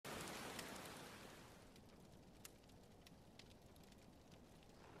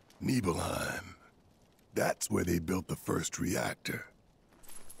Nibelheim. That's where they built the first reactor.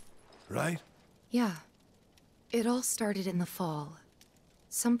 Right? Yeah. It all started in the fall.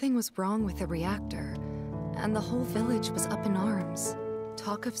 Something was wrong with the reactor, and the whole village was up in arms.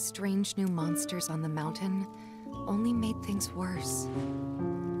 Talk of strange new monsters on the mountain only made things worse.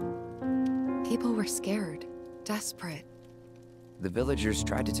 People were scared, desperate. The villagers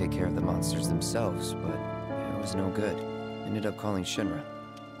tried to take care of the monsters themselves, but it was no good. Ended up calling Shinra.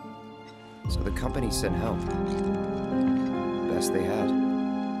 So the company sent help. Best they had.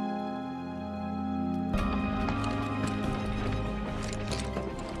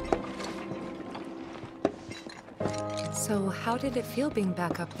 So how did it feel being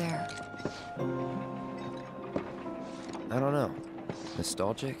back up there? I don't know.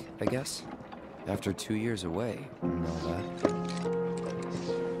 Nostalgic, I guess? After 2 years away and all that.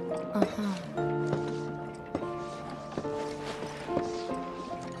 Uh-huh.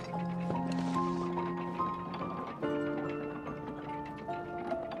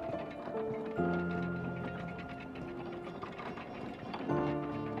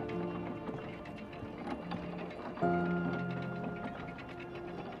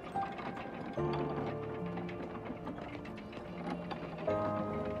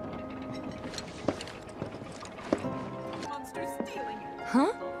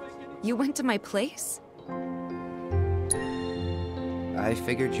 Huh? You went to my place? I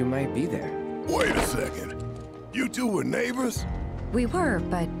figured you might be there. Wait a second. You two were neighbors? We were,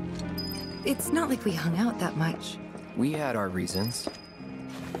 but it's not like we hung out that much. We had our reasons.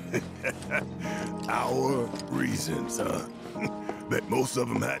 Our reasons, huh? Bet most of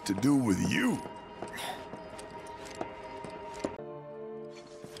them had to do with you.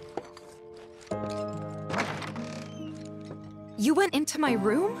 You went into my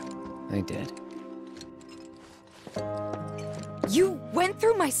room? I did. You went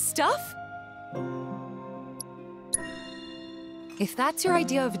through my stuff? If that's your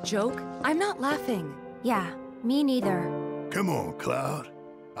idea of a joke, I'm not laughing. Yeah, me neither. Come on, Cloud.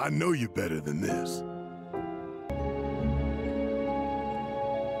 I know you're better than this.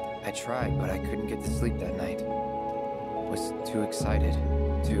 I tried, but I couldn't get to sleep that night. Was too excited,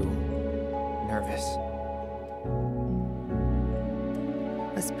 too nervous.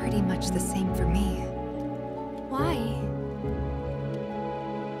 Was pretty much the same for me. Why?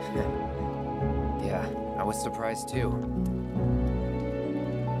 Yeah, I was surprised too.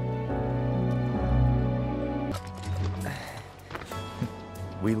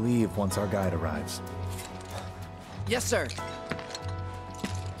 We leave once our guide arrives. Yes, sir.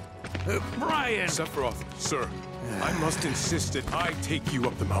 Brian! Sephiroth, sir, I must insist that I take you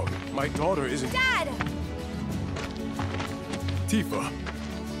up the mountain. My daughter isn't... Dad! Tifa,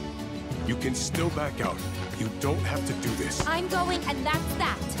 you can still back out. You don't have to do this. I'm going, and that's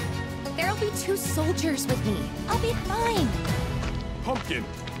that. There'll be 2 soldiers with me. I'll be fine. Pumpkin!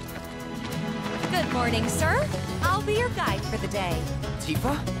 Good morning, sir. I'll be your guide for the day.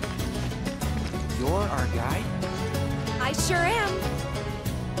 Tifa? You're our guide? I sure am.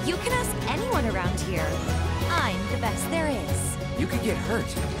 You can ask anyone around here. I'm the best there is. You could get hurt.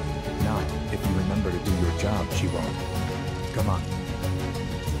 Not if you remember to do your job, she won't. Come on.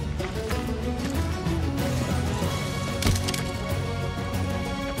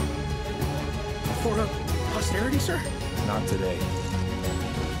 For posterity, sir? Not today.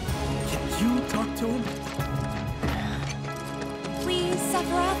 Can you talk to him? Please,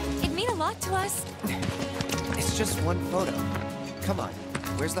 Sephiroth. It'd mean a lot to us. It's just one photo. Come on,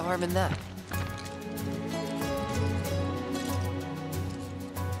 where's the harm in that?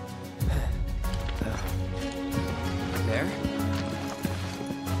 There?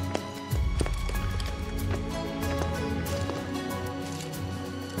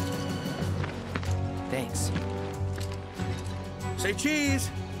 Thanks. Say cheese!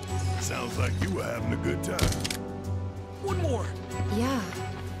 Sounds like you were having a good time. One more! Yeah,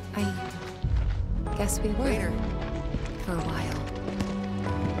 I guess we were. Later. For a while.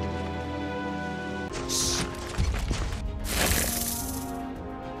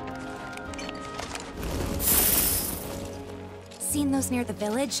 Seen those near the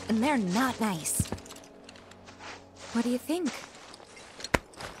village, and they're not nice. What do you think?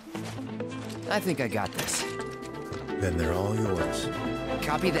 I think I got this. Then they're all yours.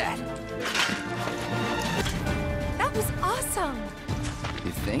 Copy that. That was awesome!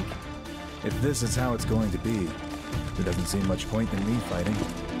 You think? If this is how it's going to be, there doesn't seem much point in me fighting.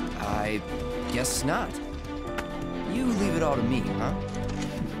 I guess not. You leave it all to me, huh?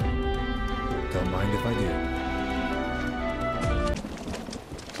 Don't mind if I do.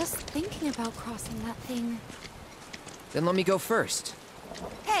 Just thinking about crossing that thing. Then let me go first.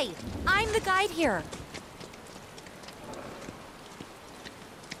 Hey, I'm the guide here.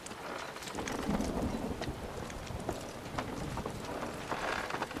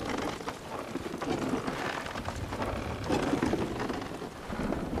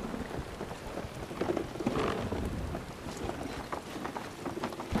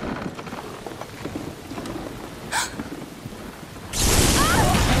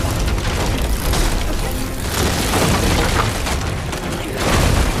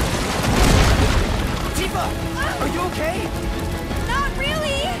 Are you okay? Not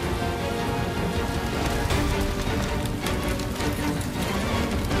really!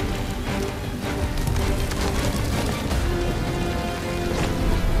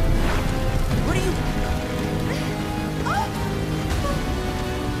 What are you...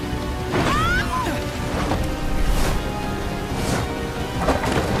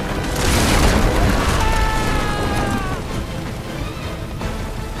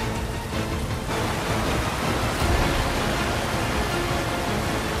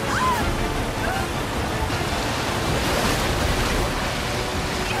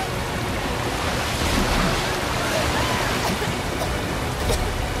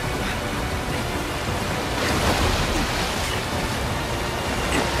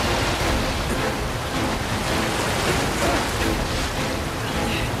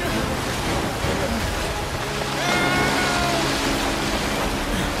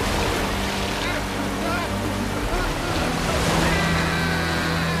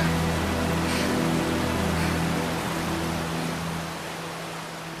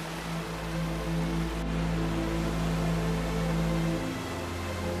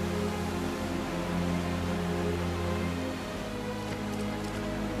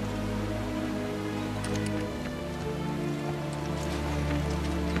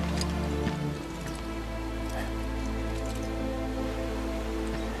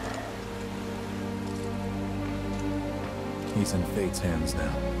 He's in Fate's hands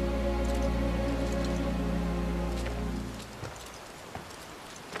now.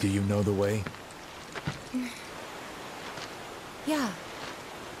 Do you know the way? Yeah.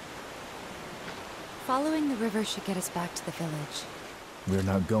 Following the river should get us back to the village. We're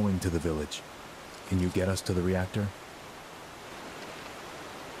not going to the village. Can you get us to the reactor?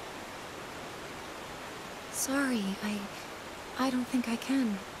 Sorry, I don't think I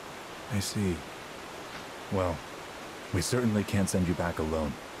can. I see. Well, we certainly can't send you back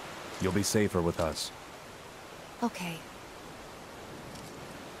alone. You'll be safer with us. Okay.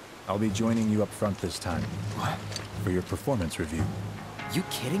 I'll be joining you up front this time. What? For your performance review. You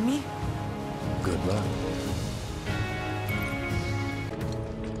kidding me? Good luck.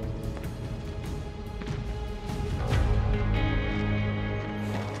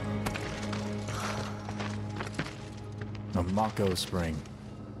 A Mako Spring.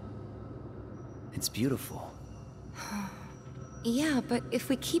 It's beautiful. Yeah, but if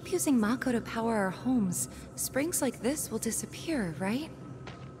we keep using Mako to power our homes, springs like this will disappear, right?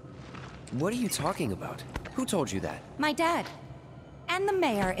 What are you talking about? Who told you that? My dad. And the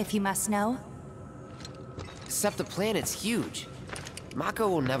mayor, if you must know. Except the planet's huge. Mako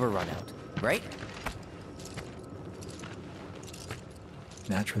will never run out, right?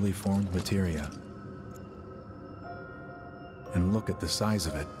 Naturally formed materia. And look at the size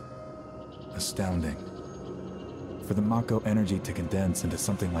of it. Astounding. For the Mako energy to condense into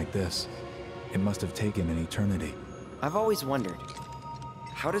something like this, it must have taken an eternity. I've always wondered,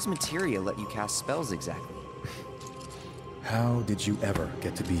 how does materia let you cast spells exactly? How did you ever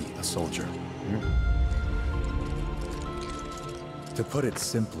get to be a soldier? To put it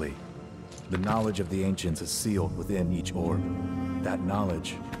simply, the knowledge of the ancients is sealed within each orb. That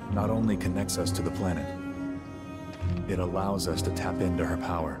knowledge not only connects us to the planet, it allows us to tap into her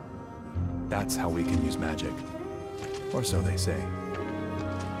power. That's how we can use magic. Or so they say.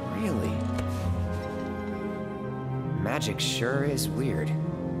 Really? Magic sure is weird.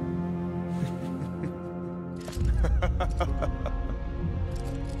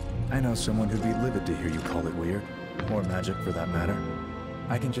 I know someone who'd be livid to hear you call it weird, or magic for that matter.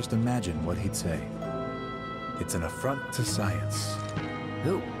 I can just imagine what he'd say. It's an affront to science.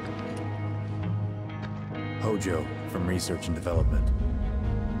 Who? Hojo, from Research and Development.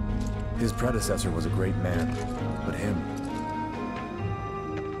 His predecessor was a great man, but him...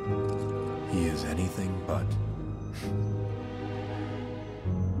 he is anything but.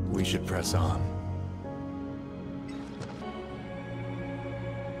 We should press on.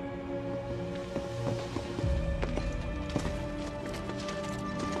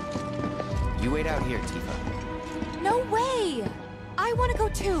 You wait out here, Tifa. No way! I want to go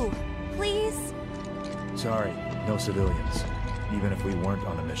too. Please? Sorry, no civilians. even if we weren't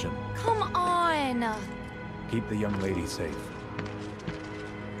on a mission. Come on! Keep the young lady safe.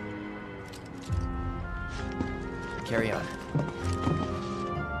 Carry on.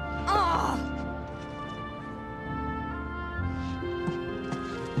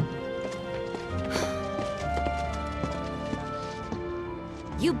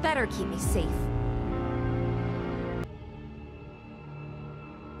 You better keep me safe.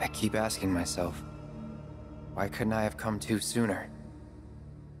 I keep asking myself, why couldn't I have come to sooner?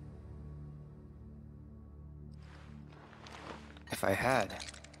 If I had,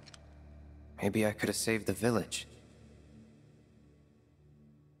 maybe I could have saved the village.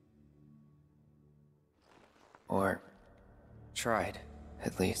 Or tried,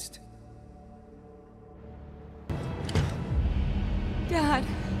 at least. Dad.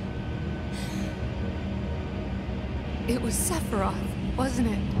 It was Sephiroth, wasn't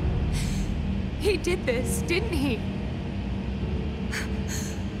it? He did this, didn't he?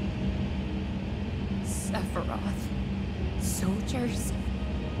 Sephiroth. Soldiers.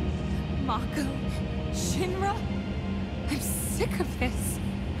 Mako. Shinra. I'm sick of this.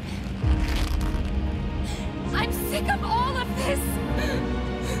 I'm sick of all of this!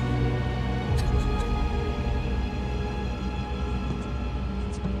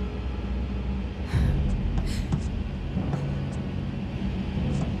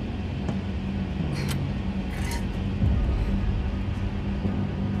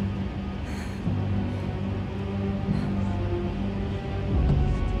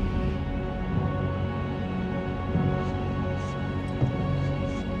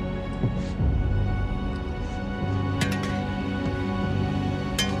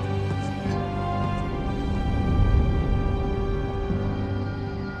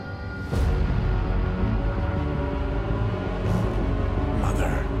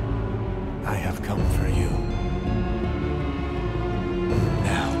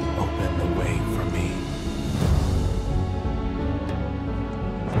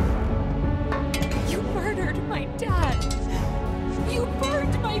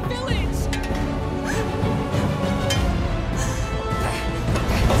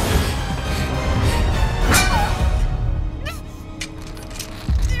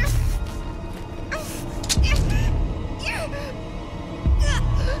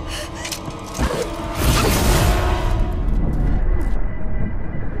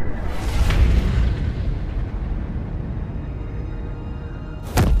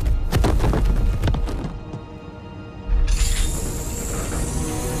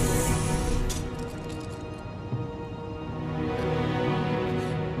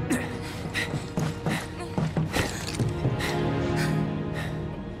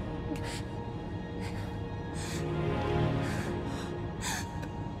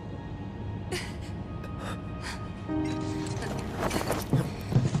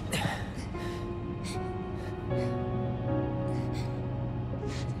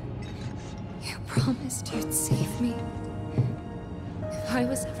 Promised you'd save me if I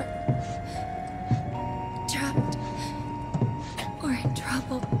was ever trapped or in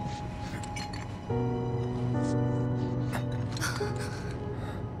trouble.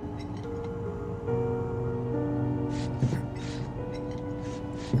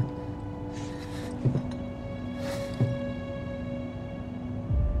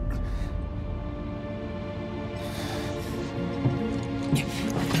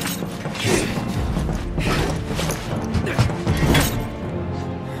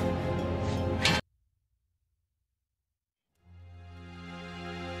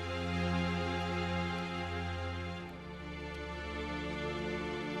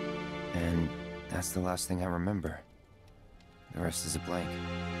 And that's the last thing I remember. The rest is a blank.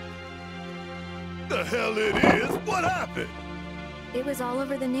 The hell it is? What happened? It was all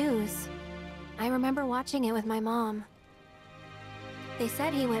over the news. I remember watching it with my mom. They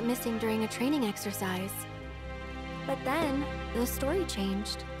said he went missing during a training exercise. But then, the story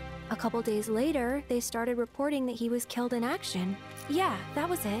changed. A couple days later, they started reporting that he was killed in action. Yeah, that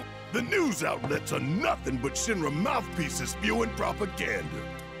was it. The news outlets are nothing but Shinra mouthpieces spewing propaganda.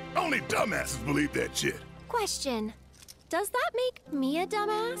 Only dumbasses believe that shit. Question. Does that make me a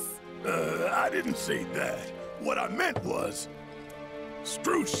dumbass? I didn't say that. What I meant was,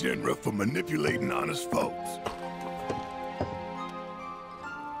 screw Shinra for manipulating honest folks.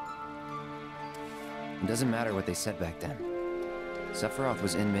 It doesn't matter what they said back then. Sephiroth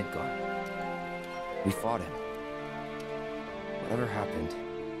was in Midgard. We fought him. Whatever happened,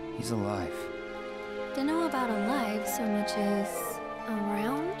 he's alive. Don't know about alive so much as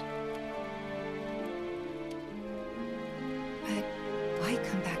around? But why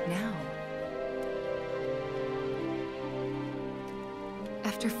come back now?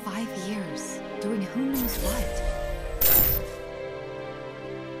 After 5 years, doing who knows what.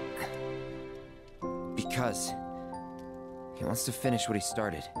 Because he wants to finish what he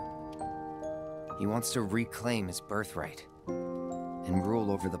started. He wants to reclaim his birthright and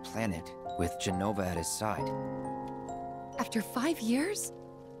rule over the planet with Genova at his side. After 5 years?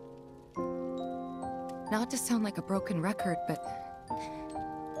 Not to sound like a broken record, but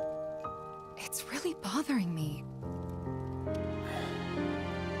it's really bothering me.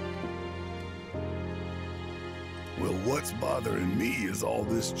 Well, what's bothering me is all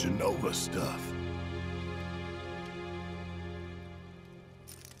this Genova stuff.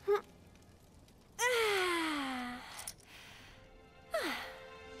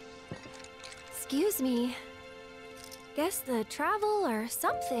 Excuse me. Guess the travel or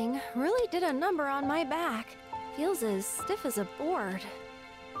something really did a number on my back. Feels as stiff as a board.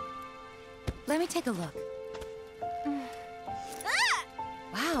 Let me take a look.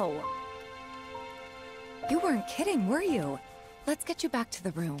 Wow. You weren't kidding, were you? Let's get you back to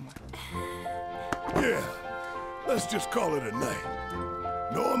the room. Yeah, let's just call it a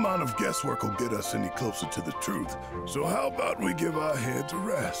night. No amount of guesswork will get us any closer to the truth, so how about we give our heads a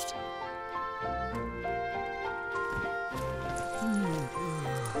rest?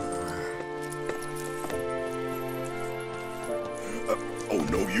 Oh,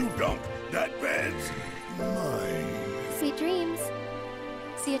 no, you don't. That bed's mine. Sweet dreams.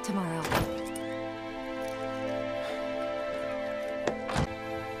 See you tomorrow.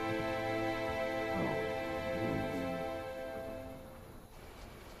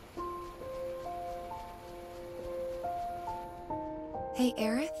 Hey,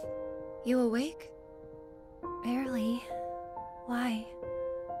 Aerith? You awake? Barely. Why?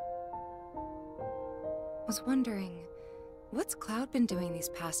 Was wondering, what's Cloud been doing these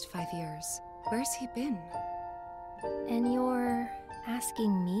past 5 years? Where's he been? And you're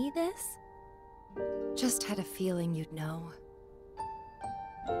asking me this? Just had a feeling you'd know.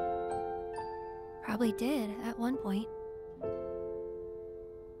 Probably did at one point.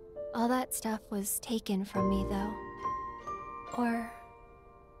 All that stuff was taken from me, though. Or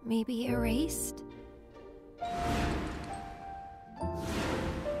maybe erased?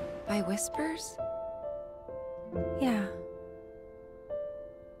 By whispers? Yeah.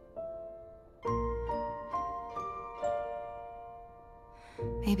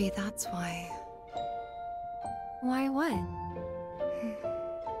 Maybe that's why. Why what?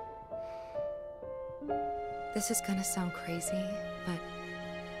 This is gonna sound crazy, but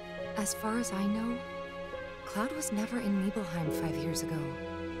as far as I know, Cloud was never in Nibelheim 5 years ago.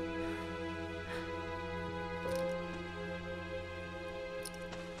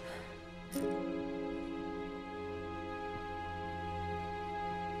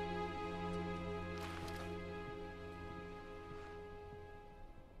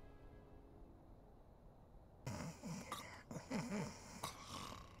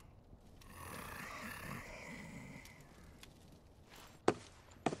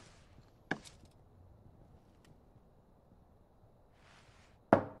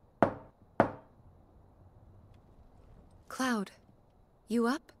 Cloud, you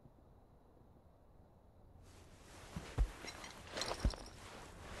up?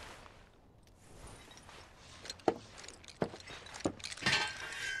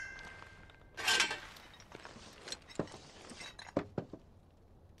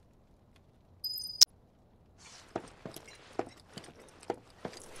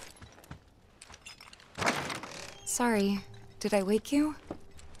 Sorry, did I wake you?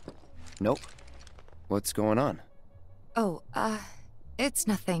 Nope. What's going on? Oh, it's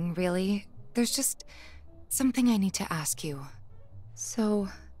nothing, really. There's just something I need to ask you. So,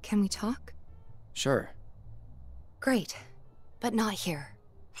 can we talk? Sure. Great, but not here.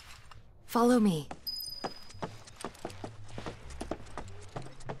 Follow me.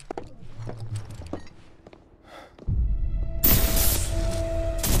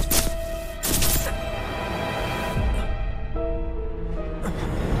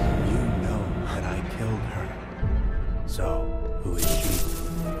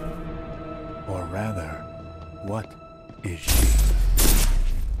 What is she?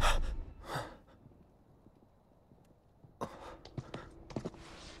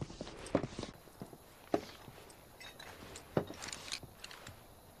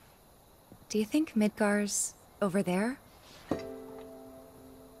 Do you think Midgar's over there?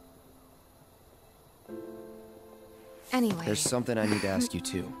 Anyway. There's something I need to ask you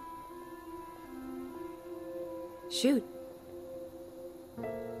too. Shoot.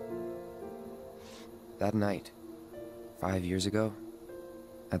 That night, 5 years ago,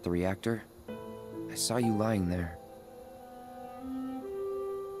 at the reactor, I saw you lying there.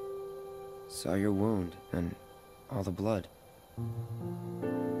 Saw your wound and all the blood.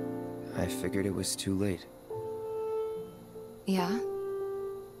 I figured it was too late. Yeah?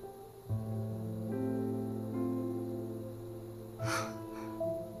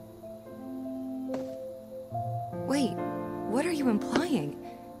 Wait, what are you implying?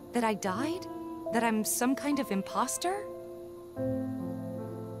 That I died? That I'm some kind of imposter?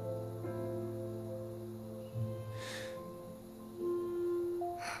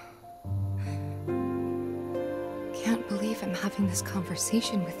 Can't believe I'm having this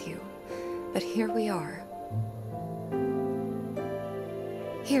conversation with you, but here we are.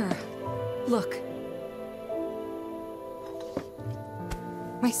 Here, look.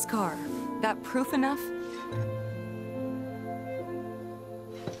 My scar. That proof enough?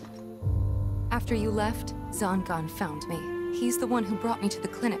 After you left, Zangan found me. He's the one who brought me to the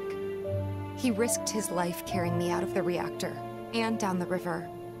clinic. He risked his life carrying me out of the reactor, and down the river.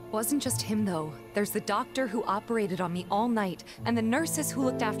 Wasn't just him, though. There's the doctor who operated on me all night, and the nurses who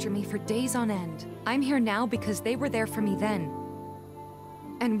looked after me for days on end. I'm here now because they were there for me then.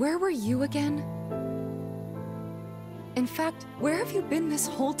 And where were you again? In fact, where have you been this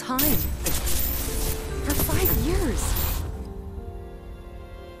whole time? For 5 years.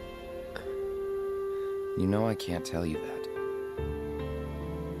 You know I can't tell you that.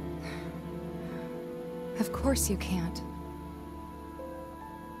 Of course you can't.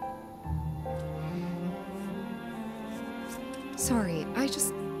 Sorry, I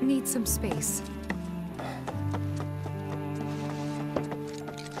just need some space.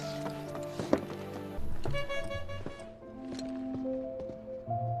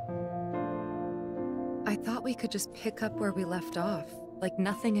 I thought we could just pick up where we left off, like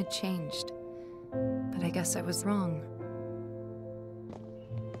nothing had changed. But I guess I was wrong.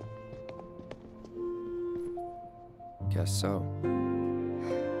 Guess so.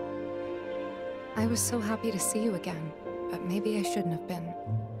 I was so happy to see you again, but maybe I shouldn't have been.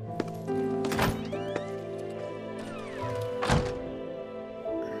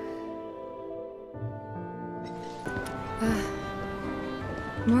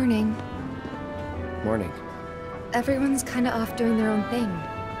 Morning. Morning. Everyone's kinda off doing their own thing.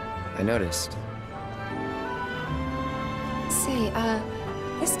 I noticed. Say,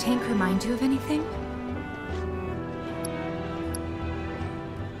 this tank remind you of anything?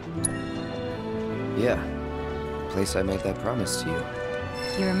 Yeah. The place I made that promise to you.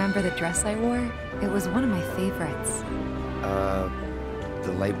 You remember the dress I wore? It was one of my favorites.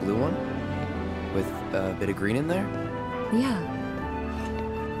 The light blue one? With a bit of green in there? Yeah.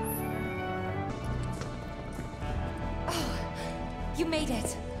 Oh, you made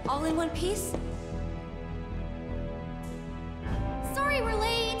it. All in one piece? Sorry we're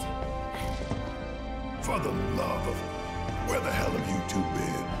late! For the love of... Where the hell have you two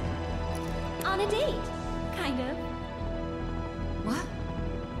been? On a date, kind of. What?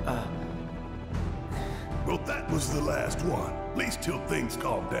 Well, that was the last one. At least till things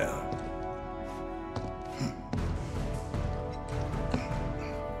calm down.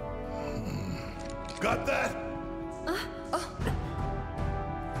 Got that?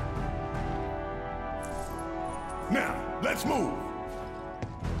 Now, let's move.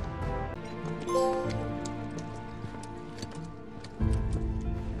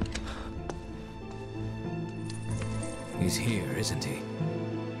 He's here, isn't he?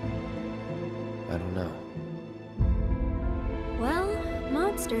 I don't know. Well,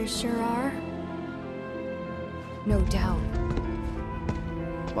 monsters sure are. No doubt.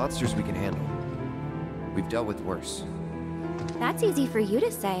 Monsters we can handle. We've dealt with worse. That's easy for you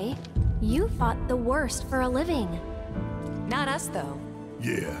to say. You fought the worst for a living. Not us, though.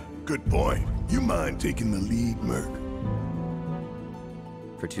 Yeah, good point. You mind taking the lead, Merc?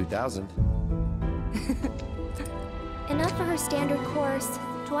 For 2,000. Enough for her standard course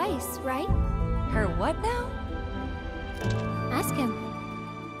twice, right? Her what now? Ask him.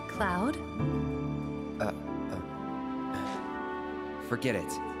 Cloud? Forget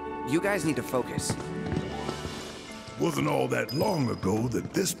it. You guys need to focus. Wasn't all that long ago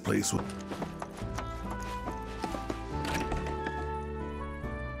that this place was...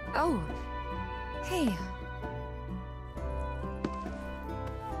 Oh. Hey.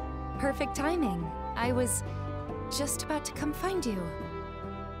 Perfect timing. I was just about to come find you.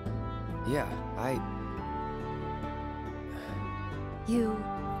 Yeah, You...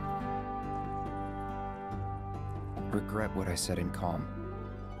 regret what I said in Calm.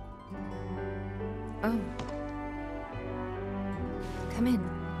 Oh. Come in.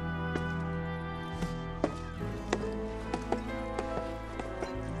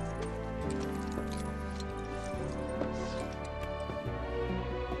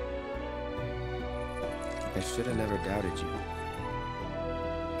 I should have never doubted you.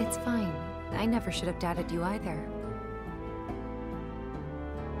 It's fine. I never should have doubted you either.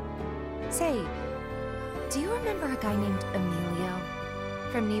 Say, do you remember a guy named Emilio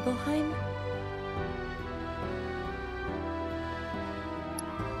from Nibelheim?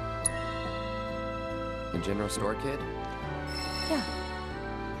 The general store kid? Yeah.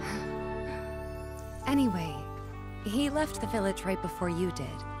 Anyway, he left the village right before you did.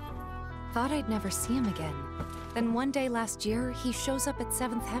 Thought I'd never see him again. Then one day last year, he shows up at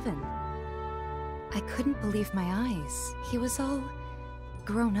Seventh Heaven. I couldn't believe my eyes. He was all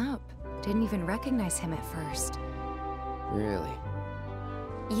grown up. Didn't even recognize him at first. Really?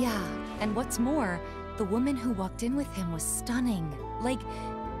 Yeah, and what's more, the woman who walked in with him was stunning. Like,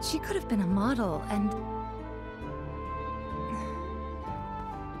 she could have been a model, and...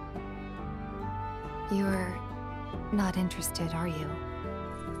 You're not interested, are you?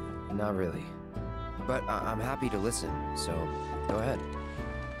 Not really. But I'm happy to listen, so go ahead.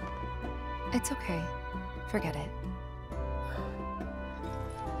 It's okay. Forget it.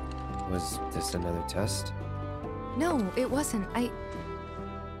 Was this another test? No, it wasn't.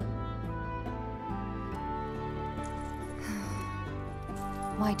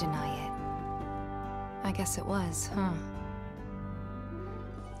 Why deny it? I guess it was, huh?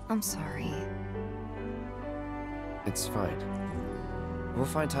 I'm sorry. It's fine. We'll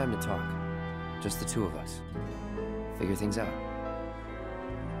find time to talk. Just the two of us. Figure things out.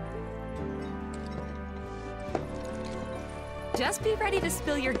 Just be ready to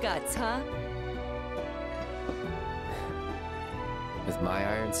spill your guts, huh? With my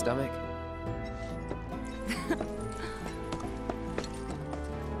iron stomach?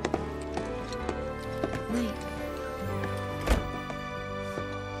 Wait.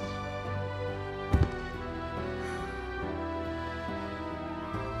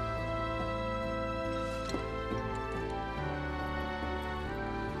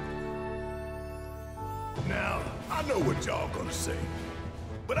 Now, I know what y'all gonna say,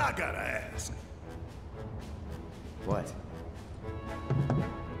 but I gotta ask. What?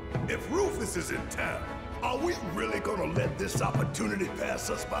 If Rufus is in town, are we really gonna let this opportunity pass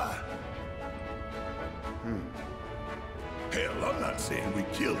us by? Hell, I'm not saying we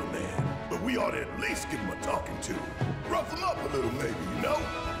kill the man, but we ought to at least give him a talking to. Rough him up a little maybe, you know?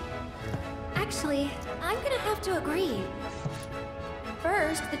 Actually, I'm gonna have to agree.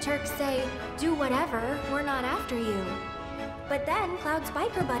 First, the Turks say, do whatever, we're not after you. But then Cloud's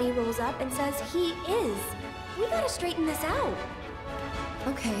biker buddy rolls up and says he is. We gotta straighten this out.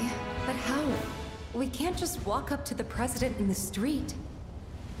 Okay, but how? We can't just walk up to the president in the street.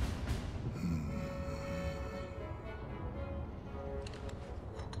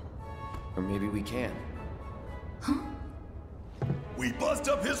 Or maybe we can. We bust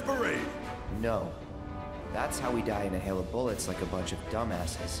up his parade. No. That's how we die in a hail of bullets like a bunch of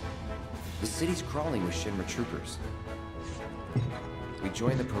dumbasses. The city's crawling with Shinra troopers. We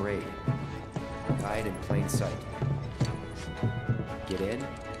join the parade. Hide in plain sight. Get in,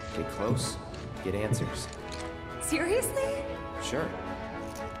 get close, get answers. Seriously? Sure.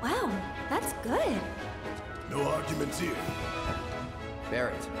 Wow, that's good. No arguments here.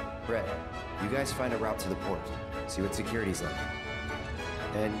 Barrett, Brett, you guys find a route to the port. See what security's like.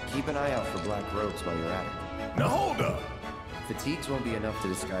 And keep an eye out for black robes while you're at it. Now hold up. Fatigues won't be enough to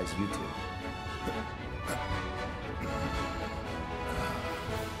disguise you two.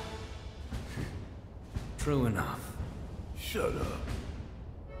 True enough. Shut up.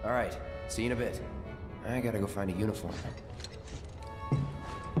 All right, see you in a bit. I gotta go find a uniform.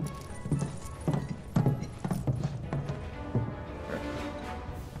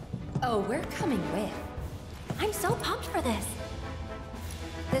 Oh, we're coming with. I'm so pumped for this.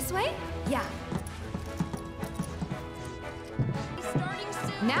 This way? Yeah.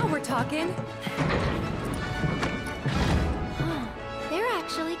 Now we're talking. They're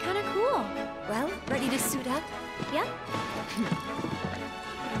actually kind of cool. Well, ready to suit up? Yep.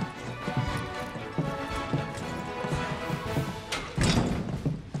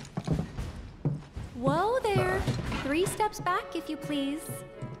 Whoa there. 3 steps back, if you please.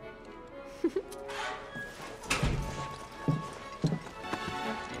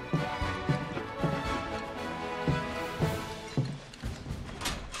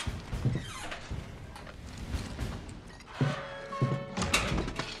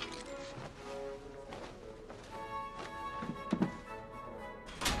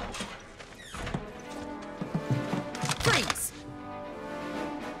 Freeze!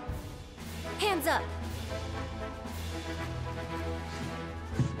 Hands up.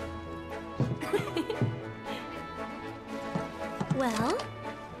 Well?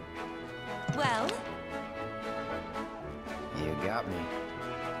 got me.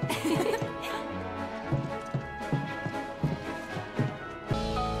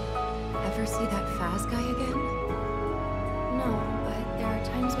 Ever see that Faz guy again? No, but there are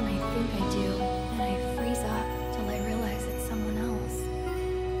times when I think I do, and I freeze up till I realize it's someone else.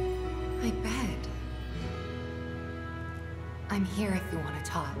 I bet. I'm here if you want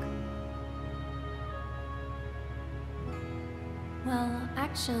to talk. Well,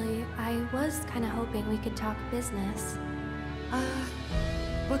 actually, I was kind of hoping we could talk business.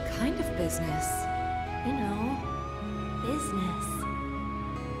 What kind of business? You know, business.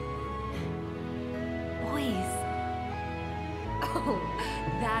 Boys. Oh,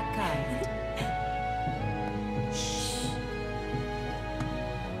 that kind.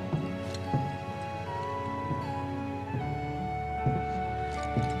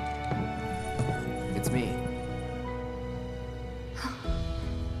 It's me.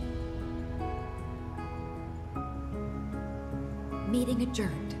 Meeting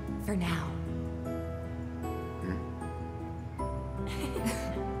adjourned, for now.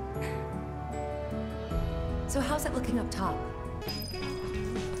 So how's it looking up top?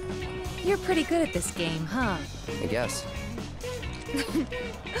 You're pretty good at this game, huh? I guess.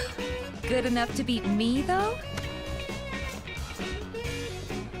 Good enough to beat me, though?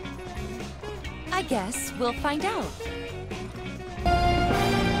 I guess we'll find out.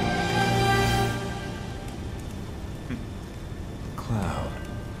 Cloud,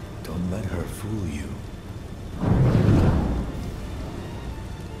 don't let her fool you.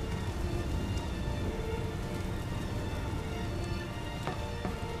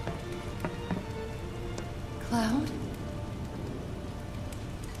 Cloud?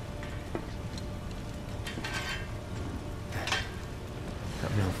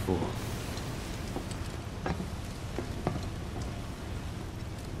 I'm no fool.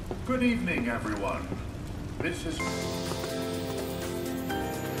 Good evening, everyone. This is...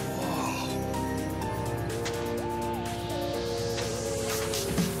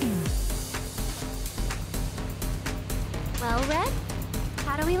 Well, Red,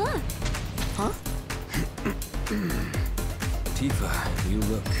 how do we look? Huh? Tifa, you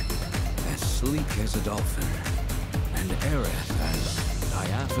look as sleek as a dolphin, and Aerith as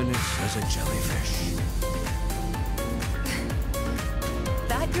diaphanous as a jellyfish.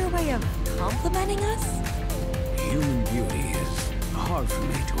 That your way of complimenting us? Human beauty is hard for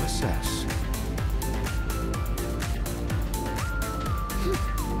me to assess.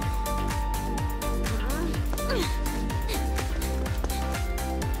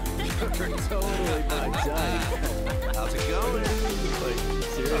 Totally my type. How's it going? Like,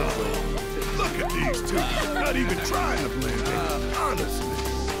 seriously. Look at these two. Not even trying to blend in. Honestly.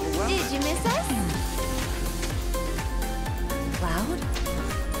 Did you miss us? Cloud?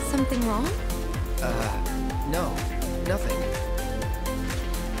 Something wrong? No. Nothing.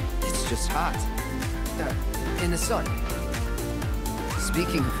 It's just hot. In the sun.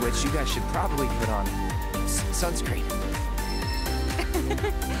 Speaking of which, you guys should probably put on sunscreen.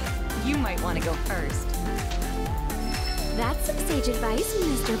 You might want to go first. That's some sage advice,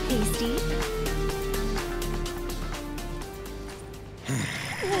 Mr. Pasty.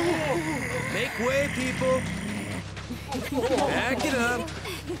 Make way, people! Back it up!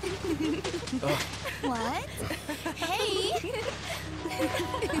 What? Hey!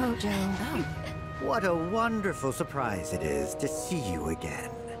 Oh, Joe. What a wonderful surprise it is to see you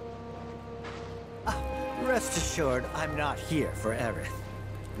again. Rest assured, I'm not here for Aerith.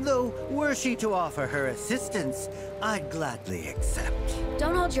 Though, were she to offer her assistance, I'd gladly accept.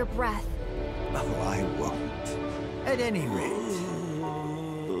 Don't hold your breath. Oh, I won't. At any rate,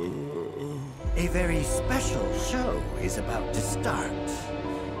 a very special show is about to start.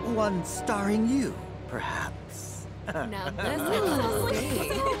 One starring you, perhaps. Now this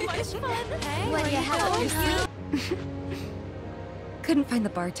is so much fun. Hey, what do you have? Couldn't find the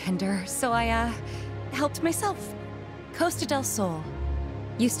bartender, so I, helped myself. Costa del Sol.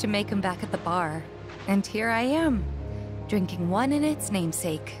 Used to make them back at the bar. And here I am, drinking one in its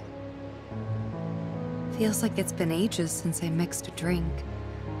namesake. Feels like it's been ages since I mixed a drink.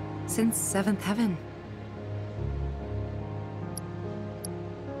 Since Seventh Heaven.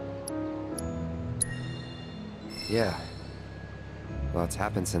 Yeah. Lots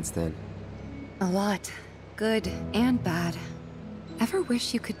happened since then. A lot. Good and bad. Ever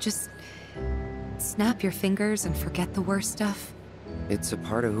wish you could just snap your fingers and forget the worst stuff? It's a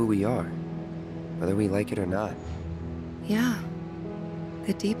part of who we are, whether we like it or not. Yeah.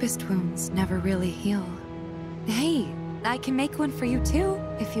 The deepest wounds never really heal. Hey, I can make one for you too,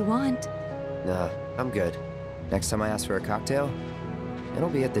 if you want. Nah, I'm good. Next time I ask for a cocktail, it'll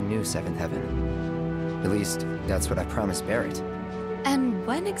be at the new Seventh Heaven. At least, that's what I promised Barrett. And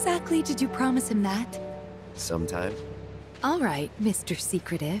when exactly did you promise him that? Sometime. All right, Mr.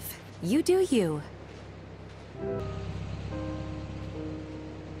 Secretive. You do you.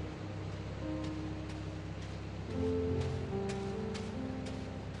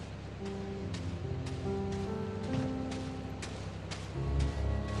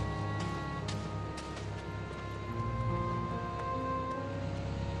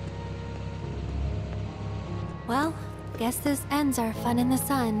 Well, guess those ends are fun in the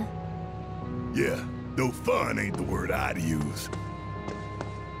sun. Yeah, though fun ain't the word I'd use.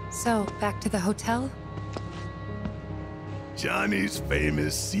 So, back to the hotel? Johnny's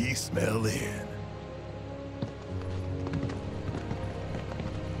famous Sea Smell Inn.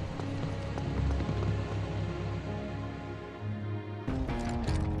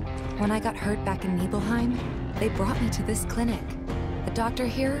 When I got hurt back in Nibelheim, they brought me to this clinic. The doctor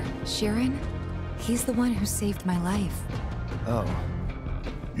here, Sharon, he's the one who saved my life. Oh.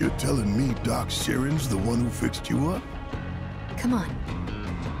 You're telling me Doc Sharon's the one who fixed you up? Come on.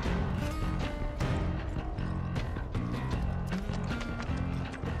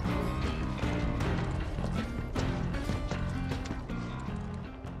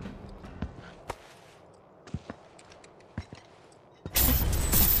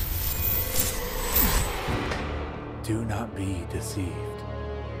 Do not be deceived.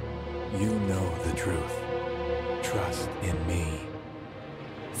 You know the truth. Trust in me.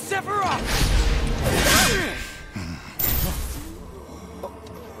 Sephiroth!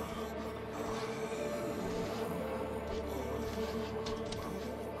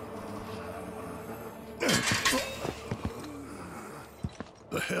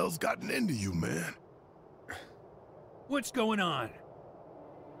 The hell's gotten into you, man? What's going on?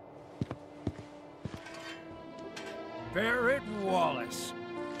 Barrett Wallace.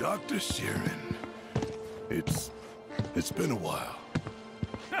 Dr. Sharon. It's been a while.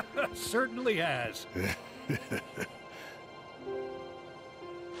 Certainly has.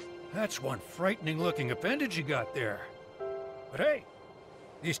 That's one frightening-looking appendage you got there. But hey,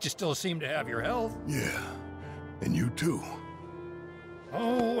 at least you still seem to have your health. Yeah, and you too.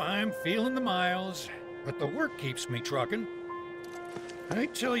 Oh, I'm feeling the miles, but the work keeps me trucking. I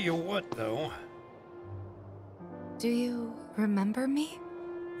tell you what, though. Do you remember me?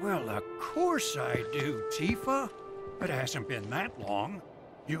 Well, of course I do, Tifa. It hasn't been that long.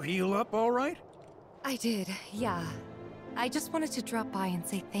 You heal up all right? I did, yeah. I just wanted to drop by and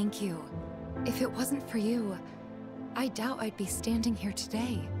say thank you. If it wasn't for you, I doubt I'd be standing here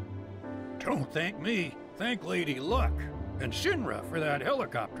today. Don't thank me. Thank Lady Luck and Shinra for that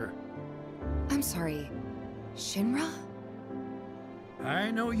helicopter. I'm sorry, Shinra?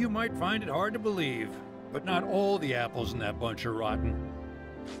 I know you might find it hard to believe, but not all the apples in that bunch are rotten.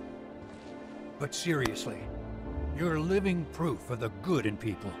 But seriously, you're living proof of the good in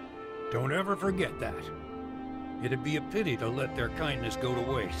people. Don't ever forget that. It'd be a pity to let their kindness go to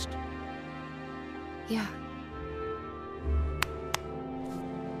waste. Yeah.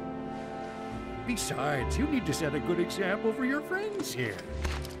 Besides, you need to set a good example for your friends here.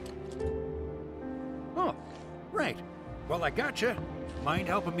 Oh, right. Well, I gotcha. Mind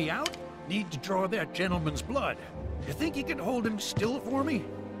helping me out? Need to draw that gentleman's blood. You think you can hold him still for me?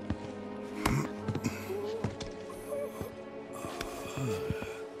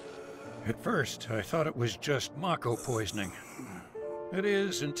 At first, I thought it was just Mako poisoning. That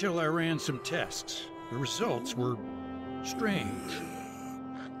is, until I ran some tests. The results were strange.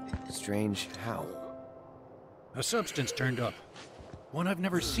 Strange how? A substance turned up. One I've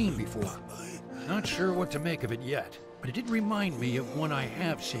never seen before. Not sure what to make of it yet, but it did remind me of one I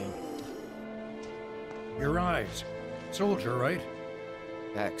have seen. Your eyes. Soldier, right?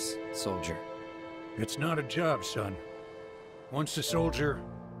 Soldier. It's not a job, son. Once a soldier,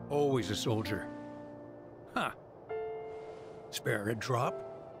 always a soldier. Ha! Spare a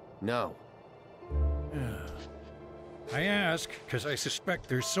drop? No. I ask because I suspect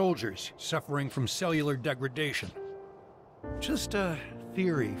there's soldiers suffering from cellular degradation. Just a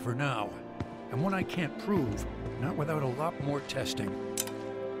theory for now, and one I can't prove, not without a lot more testing.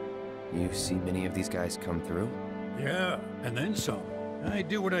 You see many of these guys come through? Yeah, and then some. I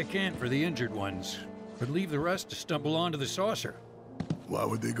do what I can for the injured ones, but leave the rest to stumble onto the saucer. Why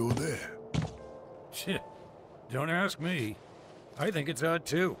would they go there? Shit. Don't ask me. I think it's odd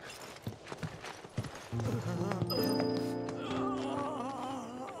too.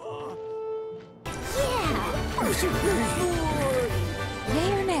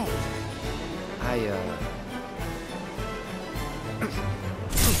 Yay or nay?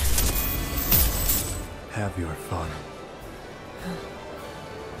 Have your fun.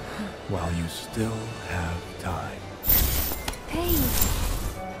 While you still have time. Hey.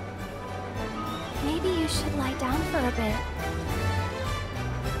 Maybe you should lie down for a bit.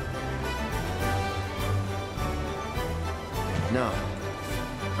 No.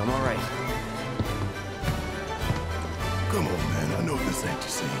 I'm alright. Come on, man. I know this ain't the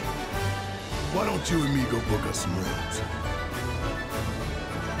scene. Why don't you and me go book us some rooms?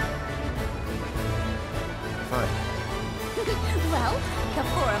 Fine. Well, the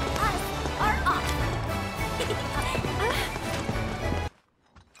four of us are off.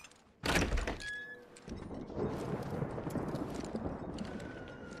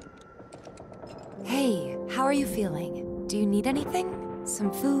 Hey, how are you feeling? Do you need anything?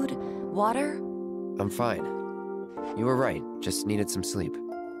 Some food? Water? I'm fine. You were right, just needed some sleep.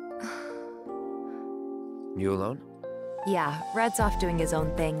 You alone? Yeah, Red's off doing his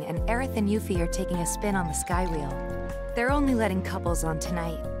own thing, and Aerith and Yuffie are taking a spin on the Skywheel. They're only letting couples on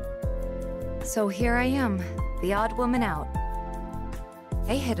tonight. So here I am, the odd woman out.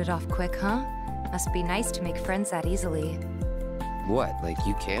 They hit it off quick, huh? Must be nice to make friends that easily. What, like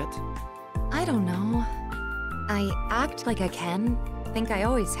you can't? I don't know. I act like I can. Think I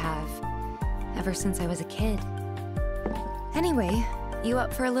always have. Ever since I was a kid. Anyway, you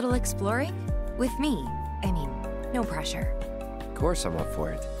up for a little exploring? With me. I mean, no pressure. Of course I'm up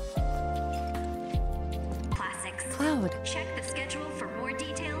for it. Classics. Cloud. Check the schedule for more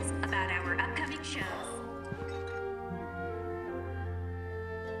details about our upcoming shows.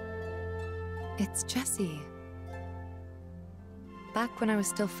 It's Jessie. Back when I was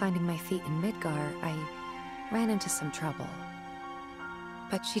still finding my feet in Midgar, I ran into some trouble.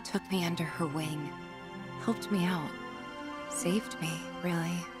 But she took me under her wing, helped me out, saved me,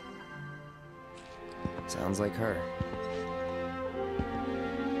 really. Sounds like her.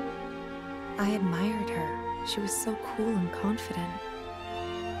 I admired her. She was so cool and confident.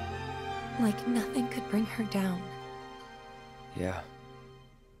 Like nothing could bring her down. Yeah,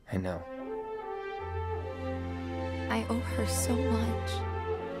 I know. I owe her so much.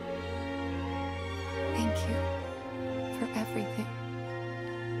 Thank you for everything.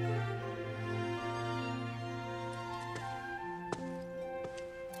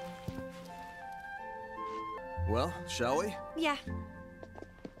 Well, shall we? Yeah.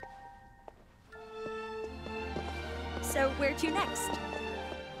 So where to next?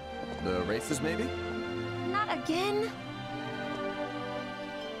 The races, maybe? Not again.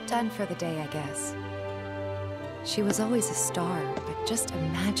 Done for the day, I guess. She was always a star, but just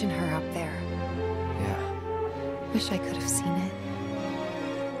imagine her up there. Yeah. Wish I could have seen it.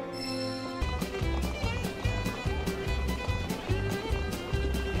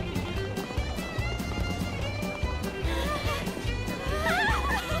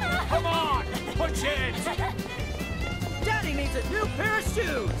 Come on! Push it! Daddy needs a new pair of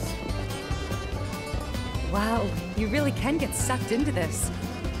shoes! Wow, you really can get sucked into this.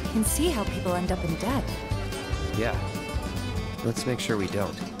 You can see how people end up in debt. Yeah. Let's make sure we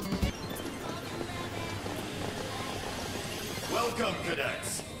don't. Welcome,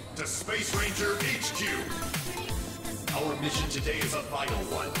 cadets, to Space Ranger HQ. Our mission today is a vital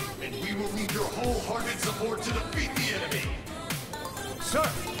one, and we will need your wholehearted support to defeat the enemy. Sir!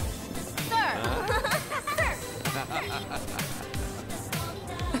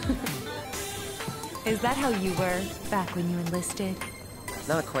 Is that how you were back when you enlisted?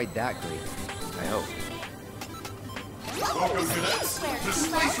 Not quite that great, I hope. Welcome, cadets, to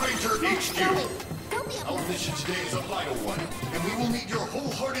Space Ranger HQ. Our mission today is a vital one, and we will need your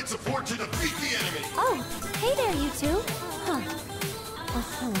wholehearted support to defeat the enemy. Oh, hey there, you two. Huh.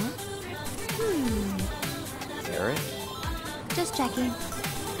 Aerith? Just checking.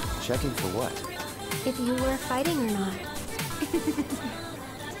 Checking for what? If you were fighting or not.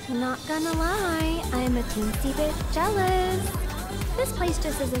 Not gonna lie, I'm a teensy bit jealous. This place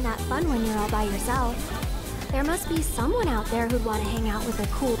just isn't that fun when you're all by yourself. There must be someone out there who'd want to hang out with a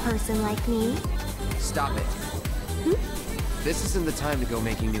cool person like me. Stop it. This isn't the time to go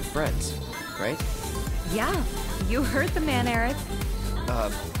making new friends, right? Yeah, you heard the man, Aerith.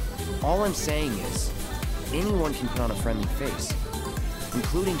 All I'm saying is, anyone can put on a friendly face,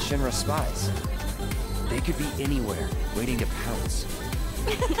 including Shinra spies. They could be anywhere, waiting to pounce.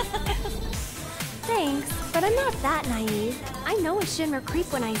 Thanks, but I'm not that naive. I know a Shinra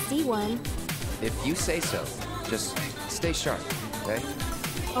creep when I see one. If you say so, just stay sharp, okay?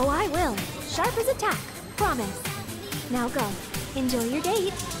 Oh, I will. Sharp as a tack. Promise. Now go. Enjoy your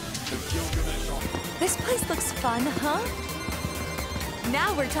date. This place looks fun, huh?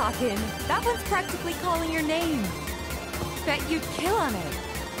 Now we're talking. That one's practically calling your name. Bet you'd kill on it.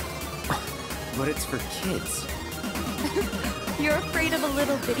 But it's for kids. You're afraid of a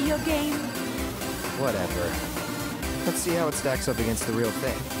little video game? Whatever. Let's see how it stacks up against the real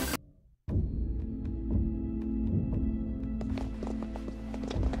thing.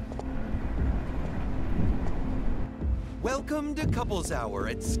 Welcome to Couples Hour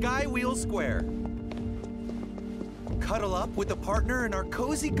at Skywheel Square. Cuddle up with a partner in our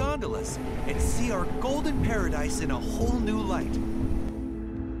cozy gondolas and see our golden paradise in a whole new light.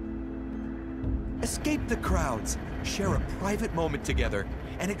 Escape the crowds, share a private moment together,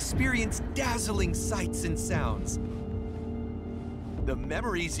 and experience dazzling sights and sounds. The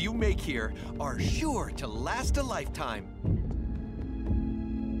memories you make here are sure to last a lifetime.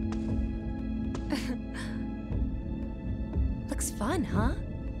 Looks fun, huh?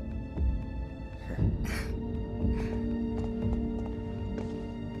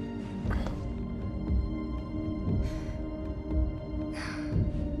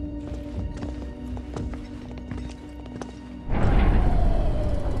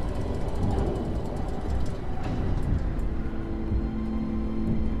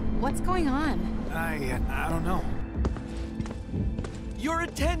 What's going on? I don't know. Your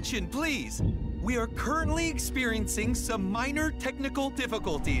attention, please! We are currently experiencing some minor technical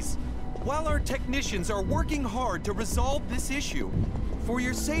difficulties. While our technicians are working hard to resolve this issue, for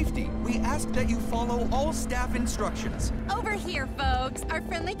your safety, we ask that you follow all staff instructions. Over here, folks. Our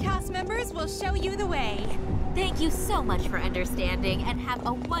friendly cast members will show you the way. Thank you so much for understanding, and have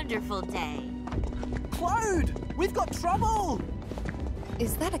a wonderful day. Cloud! We've got trouble!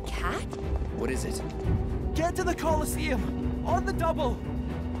 Is that a cat? What is it? Get to the Coliseum! On the double!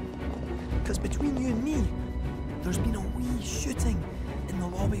 Because between you and me, there's been a wee shooting in the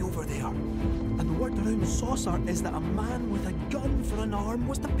lobby over there. And the word around Saucer is that a man with a gun for an arm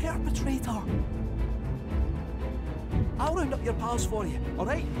was the perpetrator. I'll round up your pals for you,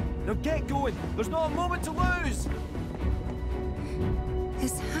 alright? Now get going! There's not a moment to lose!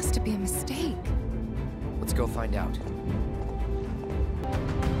 This has to be a mistake. Let's go find out.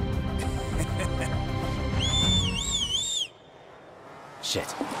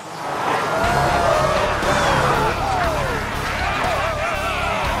 Shit.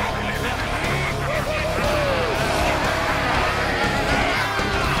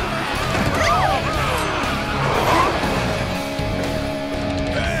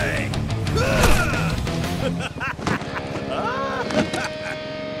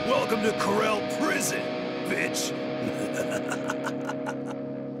 Welcome to Corel Prison, bitch.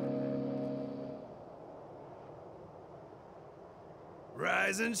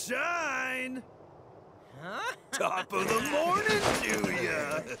 Rise and shine. Huh? Top of the morning to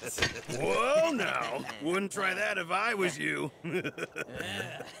ya. Well, now, wouldn't try that if I was you.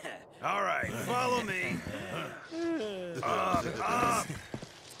 All right, follow me. Up.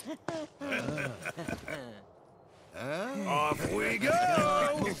 Off we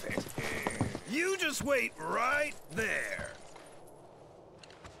go. You just wait right there.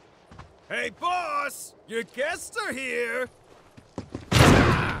 Hey, boss, your guests are here.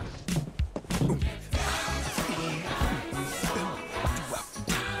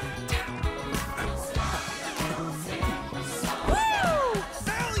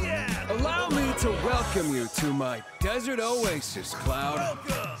 Allow me to welcome you to my desert oasis, Cloud.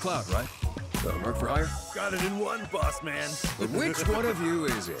 Welcome. Cloud, right? Work for hire? Got it in one, boss man. But which one of you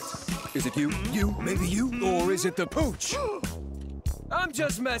is it? Is it you, maybe you, or is it the pooch? I'm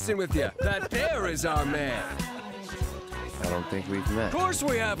just messing with you. That there is our man. I don't think we've met. Of course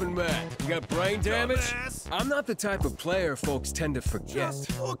we haven't met. You got brain damage? Dumbass. I'm not the type of player folks tend to forget.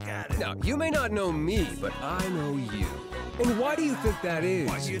 Just look at it. Now, you may not know me, but I know you. And why do you think that is,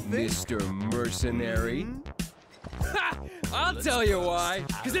 Why do you think? Mr. Mercenary? Ha! I'll tell you why.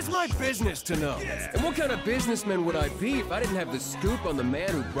 Because it's my business to know. Yeah. And what kind of businessman would I be if I didn't have the scoop on the man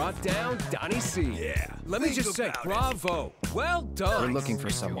who brought down Donnie C? Yeah. Let me Think just say, about it. bravo. Well done. We're looking for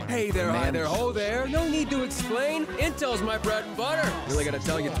someone. Hey there, A hi man- there, ho there. No need to explain. Intel's my bread and butter. Really gotta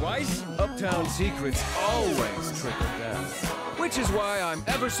tell you twice? Uptown secrets always trickle down. Which is why I'm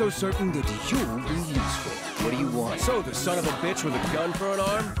ever so certain that you'll be useful. What do you want? So, the son of a bitch with a gun for an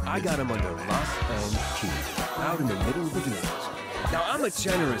arm, I got him under lock and key, out in the middle of the dunes. Now, I'm a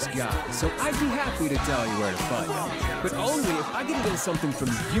generous guy, so I'd be happy to tell you where to find him. But only if I get a little something from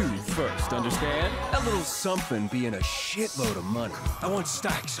you first, understand? That little something being a shitload of money. I want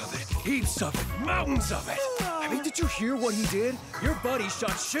stacks of it, heaps of it, mountains of it. I mean, did you hear what he did? Your buddy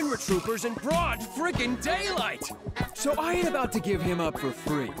shot Shinra troopers in broad friggin' daylight. So I ain't about to give him up for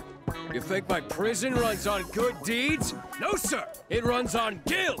free. You think my prison runs on good deeds? No, sir. It runs on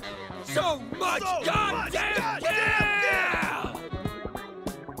guilt. So much goddamn guilt!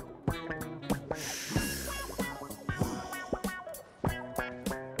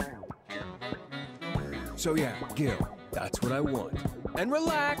 So yeah, Gil, that's what I want. And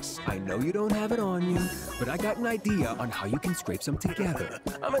relax, I know you don't have it on you, but I got an idea on how you can scrape some together.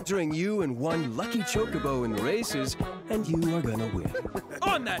 I'm entering you and one lucky chocobo in the races, and you are gonna win.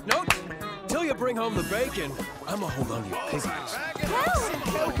 On that note, till you bring home the bacon, I'ma hold on to your piggies.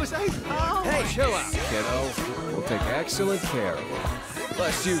 Help us out! Hey, chill out, kiddo. We'll take excellent care of you.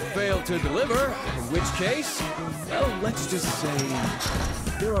 Unless you fail to deliver, in which case, well, let's just say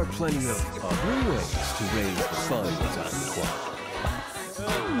there are plenty of other ways to raise the funds on the quad.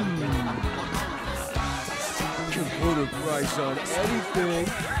 Can put a price on anything.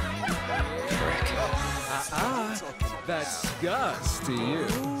 That's Gus to you.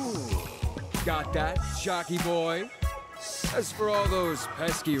 Got that, jockey boy? As for all those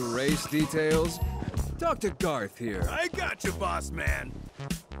pesky race details, talk to Garth here. I got you, boss man.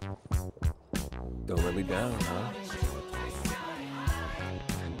 Don't let me down, huh?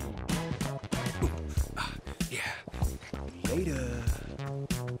 Yeah. Later.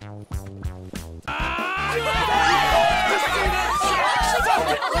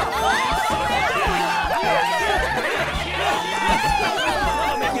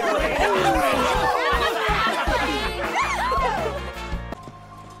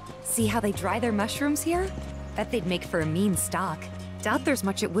 See how they dry their mushrooms here? Bet they'd make for a mean stock. Doubt there's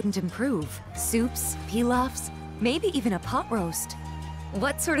much it wouldn't improve. Soups, pilafs, maybe even a pot roast.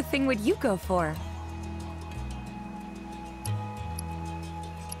 What sort of thing would you go for?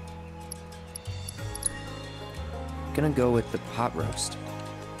 Gonna go with the pot roast.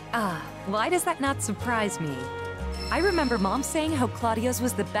 Ah, why does that not surprise me? I remember Mom saying how Claudio's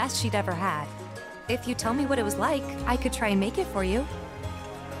was the best she'd ever had. If you tell me what it was like, I could try and make it for you.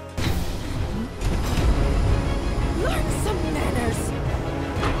 Learn some manners!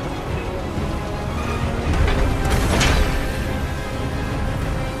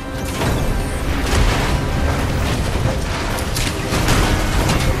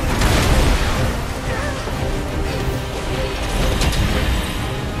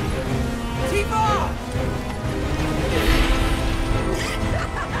 Tifa!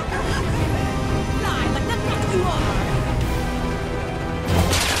 Lie like the nut you are!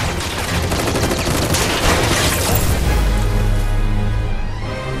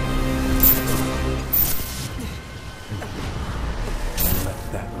 Let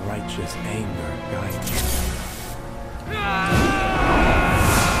that righteous anger guide you.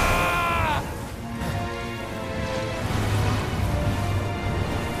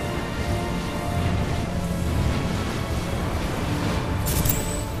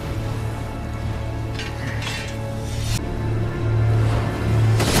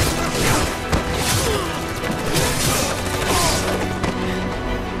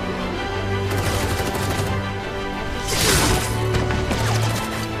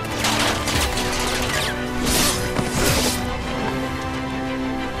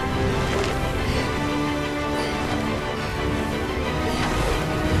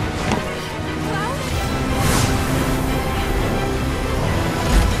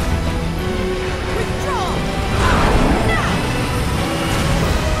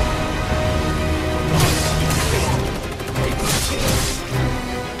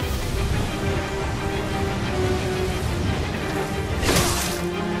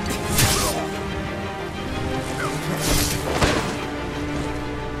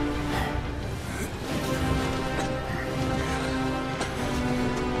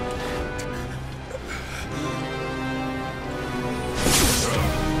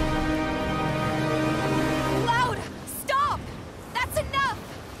 Cloud! Stop! That's enough!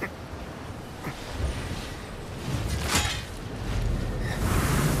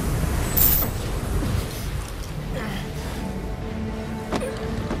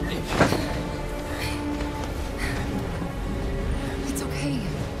 It's okay.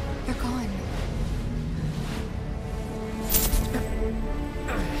 They're gone.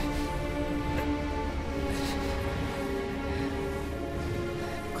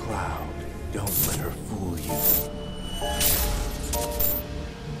 Cloud, don't let her fool you.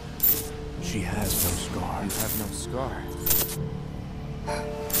 She has no scar. You have no scar.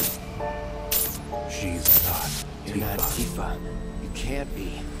 She's not You're not Tifa. Tifa. You can't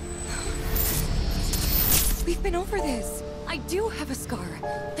be. We've been over this. I do have a scar.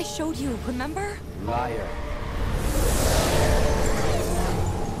 I showed you, remember? Liar.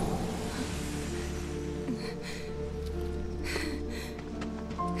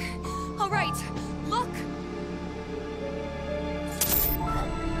 All right, look!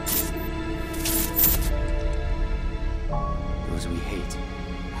 Those we hate.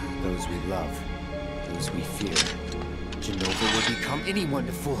 Those we love. Those we fear. Genova will become anyone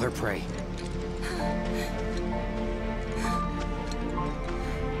to fool her prey.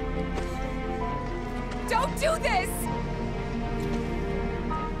 Don't do this!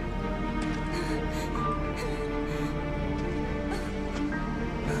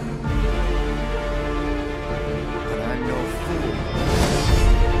 But I'm no fool.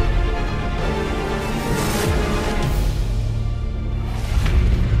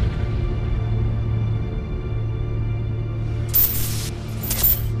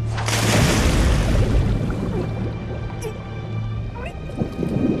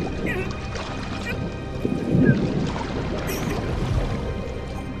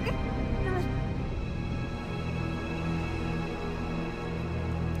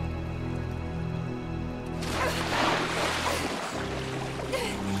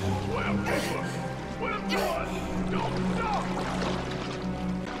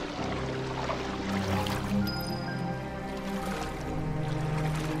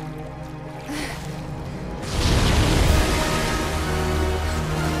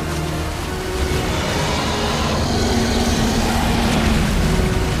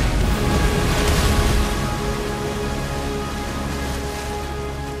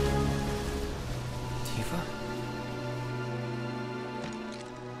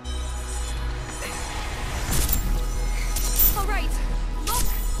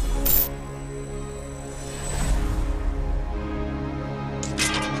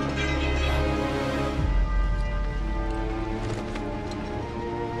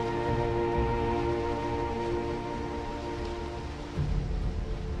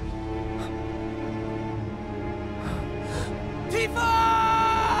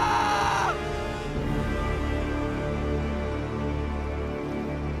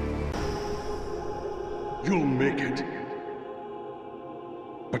 You'll make it.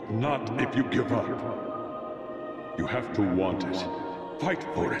 But not if you give up. You have to want it. Fight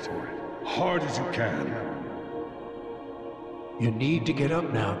for it. Hard as you can. You need to get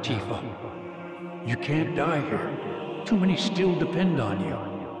up now, Tifa. You can't die here. Too many still depend on you.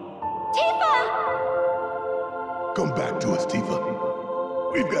 Tifa! Come back to us, Tifa.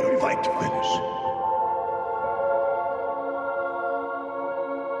 We've got a fight to finish.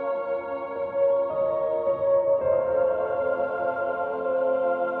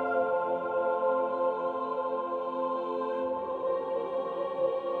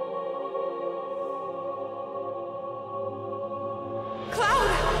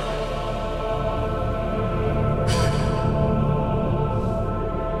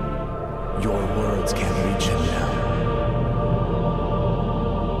 Your words can't reach him now.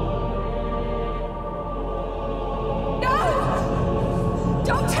 No!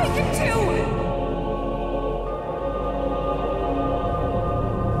 Don't take him too!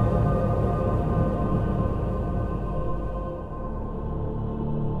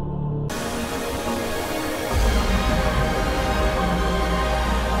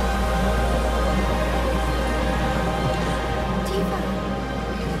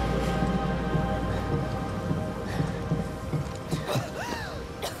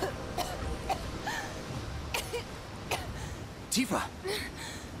 Tifa!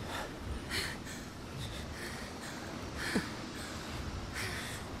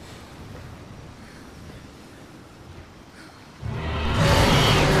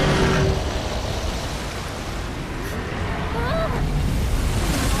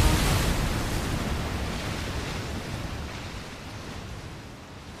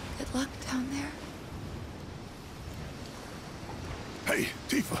 Good luck down there. Hey,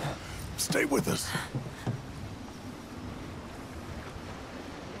 Tifa, stay with us.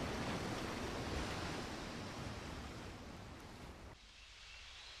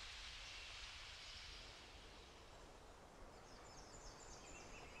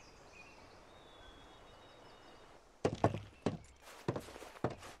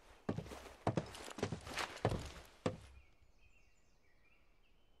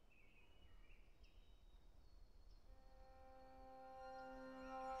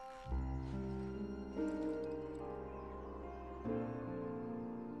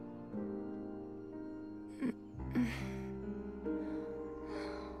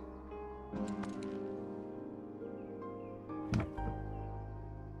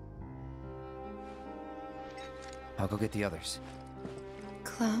 I'll go get the others.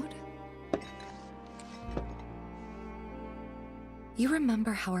 Cloud? You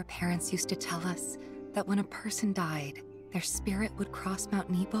remember how our parents used to tell us that when a person died, their spirit would cross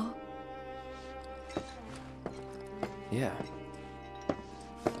Mount Nebo? Yeah.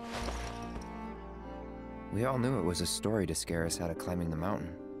 We all knew it was a story to scare us out of climbing the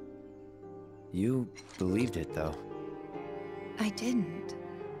mountain. You believed it, though. I didn't.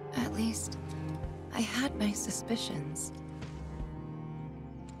 At least, I had my suspicions.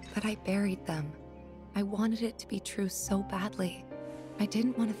 But I buried them. I wanted it to be true so badly. I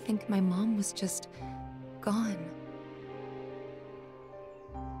didn't want to think my mom was just gone.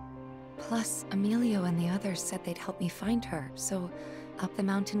 Plus, Emilio and the others said they'd help me find her, so up the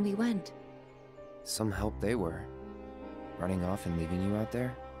mountain we went. Some help they were. Running off and leaving you out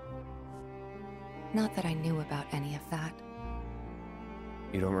there? Not that I knew about any of that.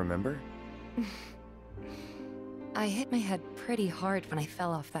 You don't remember? I hit my head pretty hard when I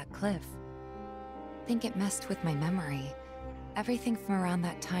fell off that cliff. Think it messed with my memory. Everything from around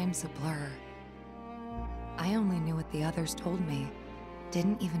that time's a blur. I only knew what the others told me.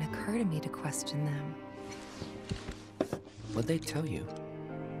 Didn't even occur to me to question them. What'd they tell you?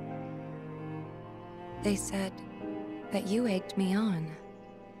 They said that you egged me on.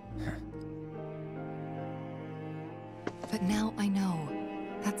 But now I know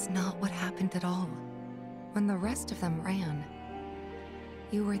that's not what happened at all. When the rest of them ran,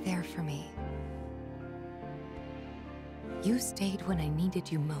 you were there for me. You stayed when I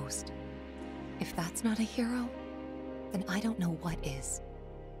needed you most. If that's not a hero, then I don't know what is.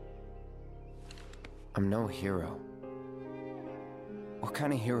 I'm no hero. What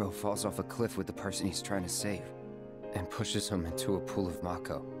kind of hero falls off a cliff with the person he's trying to save and pushes him into a pool of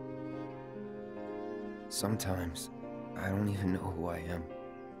Mako? Sometimes, I don't even know who I am.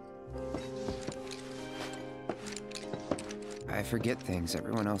 I forget things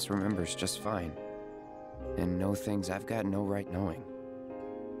everyone else remembers just fine. And know things I've got no right knowing.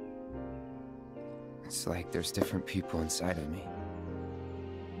 It's like there's different people inside of me.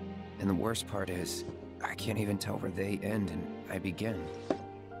 And the worst part is, I can't even tell where they end and I begin.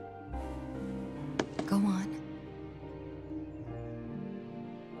 Go on.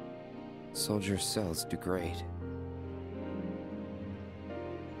 Soldiers' cells degrade.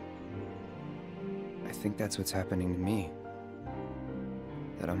 I think that's what's happening to me.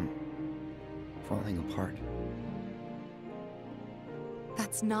 That I'm falling apart.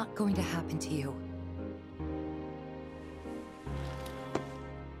 That's not going to happen to you.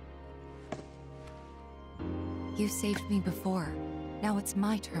 You saved me before. Now it's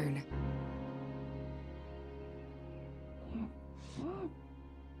my turn.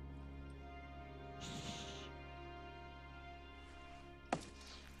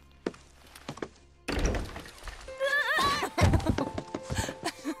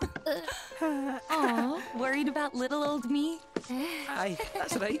 Aw, worried about little old me? Aye,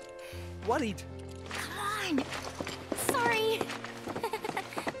 that's right. Worried. Come on! Sorry!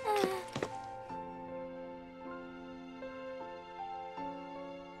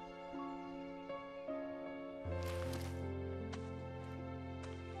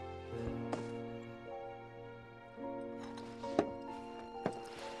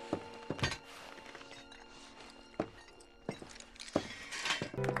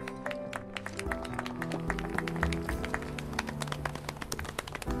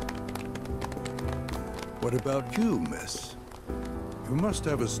 What about you, miss? You must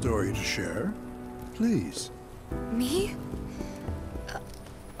have a story to share. Please. Me?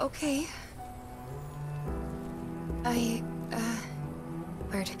 Okay.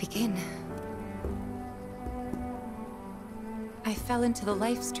 Where to begin? I fell into the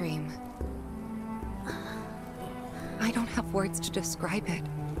life stream. I don't have words to describe it,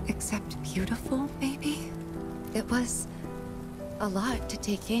 except beautiful, maybe? It was a lot to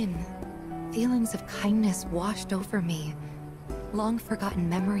take in. Feelings of kindness washed over me. Long-forgotten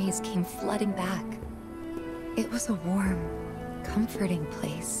memories came flooding back. It was a warm, comforting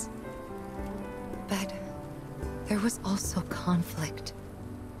place. But there was also conflict.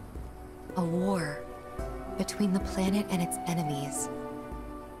 A war between the planet and its enemies.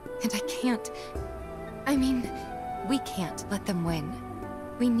 And we can't let them win.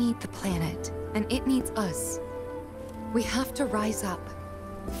 We need the planet, and it needs us. We have to rise up,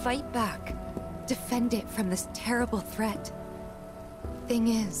 fight back, defend it from this terrible threat. Thing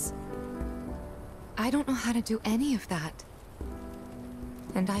is, I don't know how to do any of that.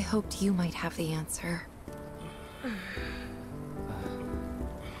 And I hoped you might have the answer.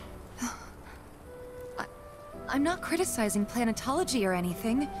 I'm not criticizing planetology or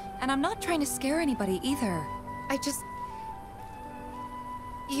anything, and I'm not trying to scare anybody either. I just...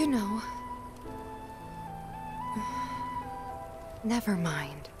 you know... Never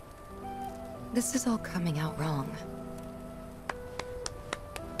mind. This is all coming out wrong.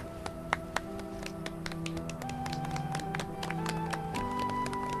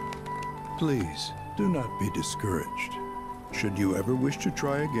 Please, do not be discouraged. Should you ever wish to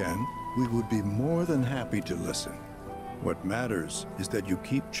try again, we would be more than happy to listen. What matters is that you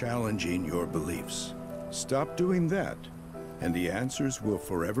keep challenging your beliefs. Stop doing that, and the answers will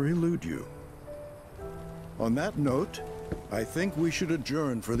forever elude you. On that note, I think we should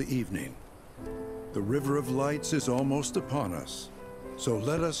adjourn for the evening. The River of Lights is almost upon us, so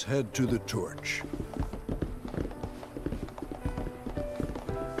let us head to the torch.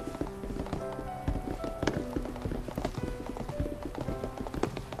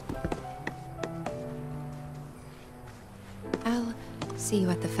 I'll see you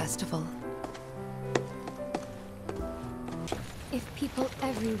at the festival. If people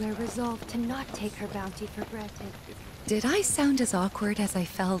everywhere resolve to not take her bounty for granted. Did I sound as awkward as I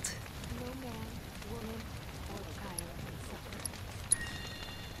felt?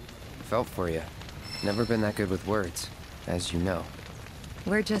 Felt for you. Never been that good with words, as you know.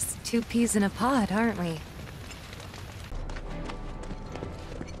 We're just two peas in a pod, aren't we?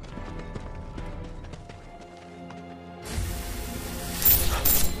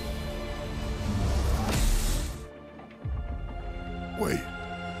 Wait,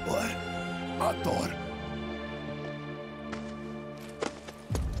 what? I thought...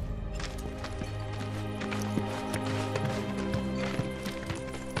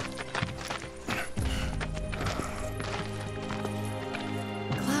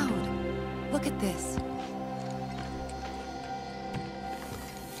 Cloud, look at this.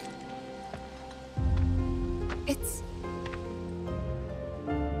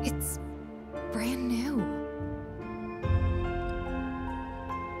 It's brand new.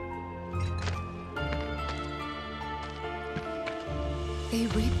 They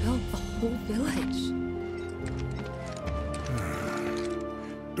rebuilt the whole village.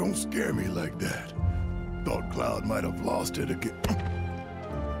 Don't scare me like that. Thought Cloud might have lost it again.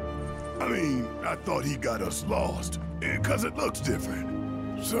 I mean, I thought he got us lost, because it looks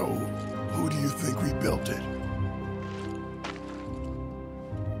different. So, who do you think rebuilt it?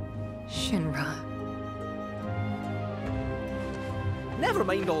 Shinra. Never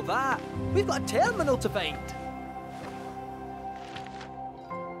mind all that. We've got a terminal to find.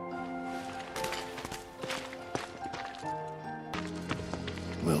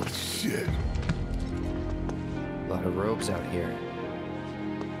 Well, shit. A lot of robes out here.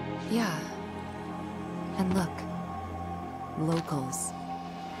 Yeah. And look. Locals.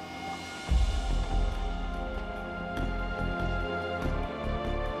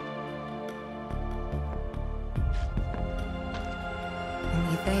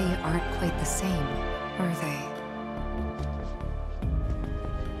 Only they aren't quite the same, are they?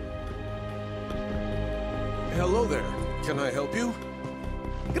 Hello there. Can I help you?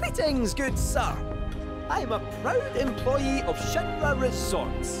 Greetings, good sir. I am a proud employee of Shinra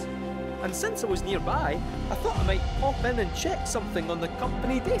Resorts. And since I was nearby, I thought I might pop in and check something on the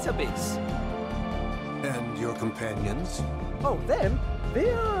company database. And your companions? Oh, them?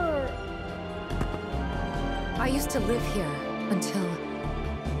 They are... I used to live here until,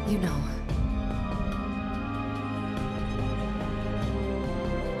 you know.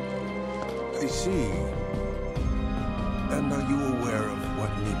 I see. And are you aware of what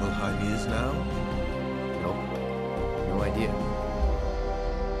Nibelheim is now? Nope. No idea.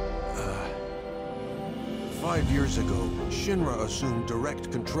 5 years ago, Shinra assumed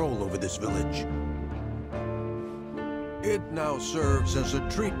direct control over this village. It now serves as a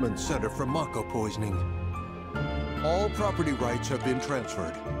treatment center for Mako poisoning. All property rights have been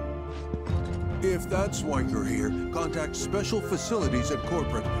transferred. If that's why you're here, contact Special Facilities at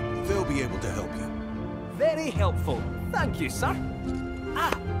Corporate. They'll be able to help you. Very helpful. Thank you, sir.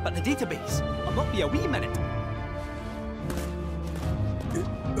 Ah, but the database. I'll not be a wee minute.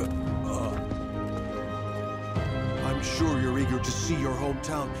 I'm sure you're eager to see your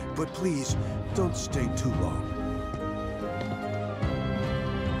hometown, but please, don't stay too long.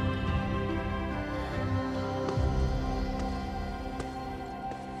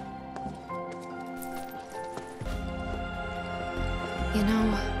 You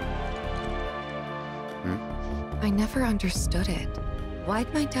know... I never understood it.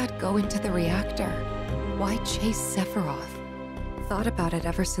 Why'd my dad go into the reactor? Why chase Sephiroth? Thought about it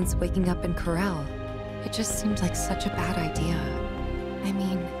ever since waking up in Corel. It just seemed like such a bad idea. I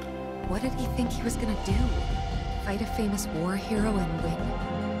mean, what did he think he was gonna do? Fight a famous war hero and win?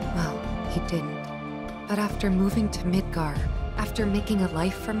 Well, he didn't. But after moving to Midgar, after making a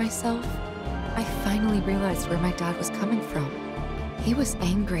life for myself, I finally realized where my dad was coming from. He was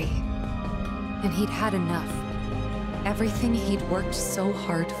angry. And he'd had enough. Everything he'd worked so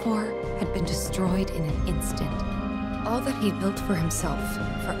hard for had been destroyed in an instant. All that he'd built for himself,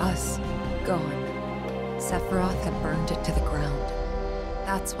 for us, gone. Sephiroth had burned it to the ground.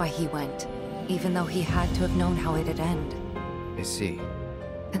 That's why he went. even though he had to have known how it'd end. I see.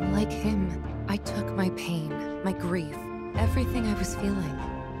 And like him, I took my pain, my grief, everything I was feeling.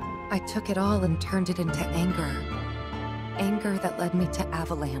 I took it all and turned it into anger. Anger that led me to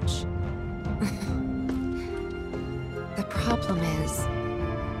Avalanche. The problem is,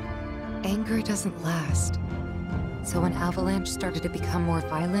 anger doesn't last. So when Avalanche started to become more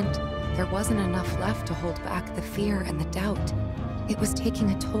violent, there wasn't enough left to hold back the fear and the doubt. It was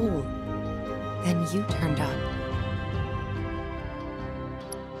taking a toll. Then you turned up.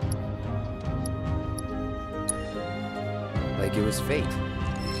 Like it was fate.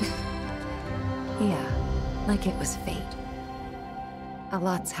 Yeah, like it was fate. A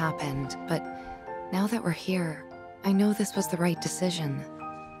lot's happened, but now that we're here, I know this was the right decision.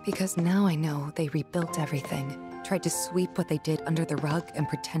 Because now I know they rebuilt everything, tried to sweep what they did under the rug and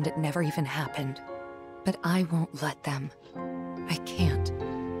pretend it never even happened. But I won't let them. I can't.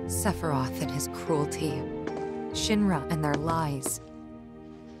 Sephiroth and his cruelty. Shinra and their lies.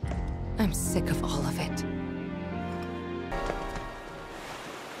 I'm sick of all of it.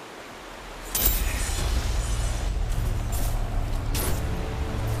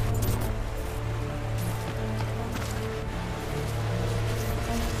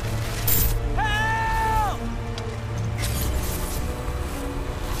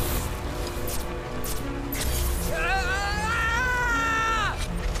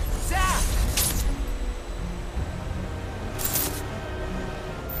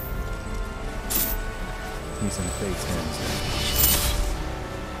 He's in Fate's hands now.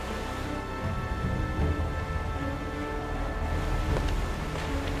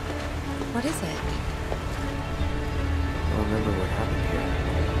 What is it? I don't remember what happened here.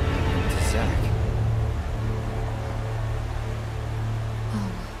 To Zack.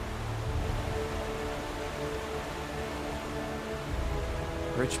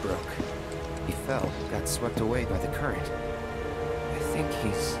 Bridge broke. He fell, got swept away by the current. I think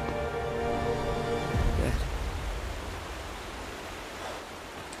he's... dead.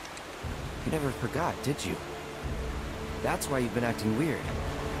 You never forgot, did you? That's why you've been acting weird.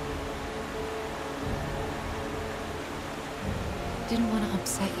 Didn't want to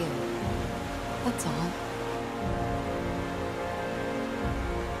upset you. That's all.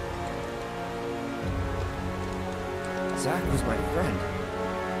 Zack was my friend.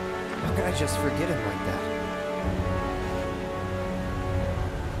 How could I just forget him like that?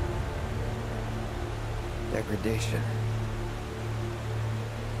 Degradation.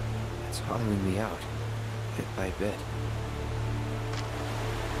 It's hollowing me out, bit by bit.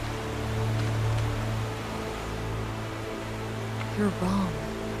 You're wrong.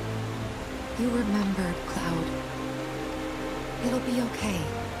 You remembered, Cloud. It'll be okay.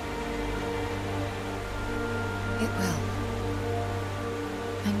 It will.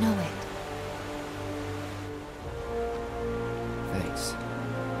 I know it. Thanks.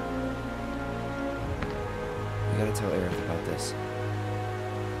 We gotta tell Aerith about this.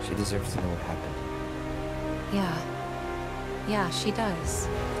 She deserves to know what happened. Yeah, she does.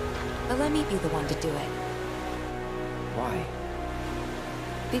 But let me be the one to do it. Why?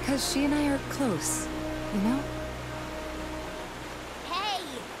 Because she and I are close, you know? Hey,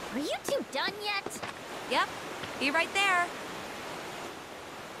 are you two done yet? Yep, be right there.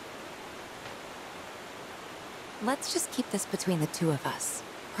 Let's just keep this between the two of us.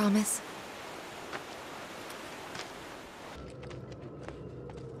 Promise?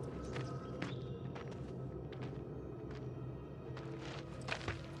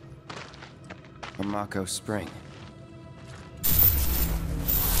 Mako Spring.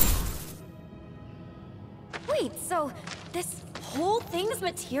 Wait, so this whole thing's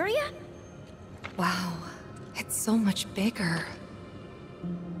materia? Wow, it's so much bigger.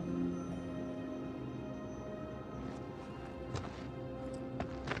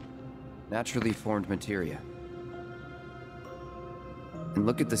 Naturally formed materia. And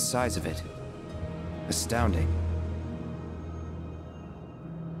look at the size of it. Astounding.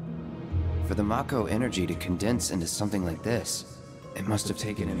 For the Mako energy to condense into something like this, it must have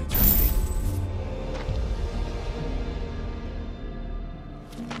taken an eternity.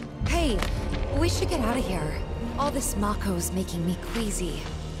 Hey, we should get out of here. All this Mako's making me queasy.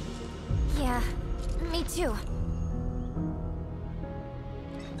 Yeah, me too.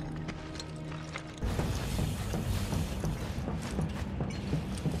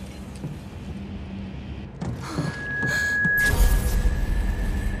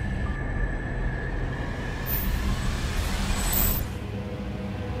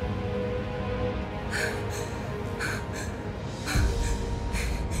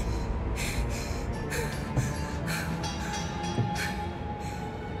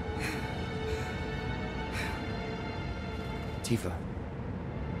 Tifa.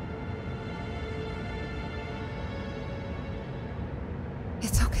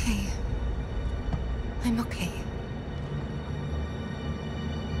 It's okay. I'm okay.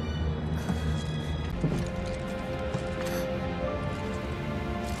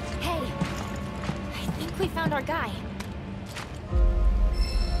 Hey, I think we found our guy.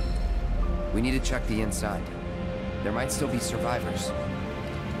 We need to check the inside. There might still be survivors.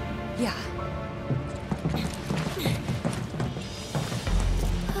 Yeah.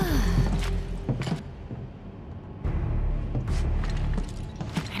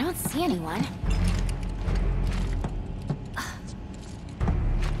 I don't see anyone.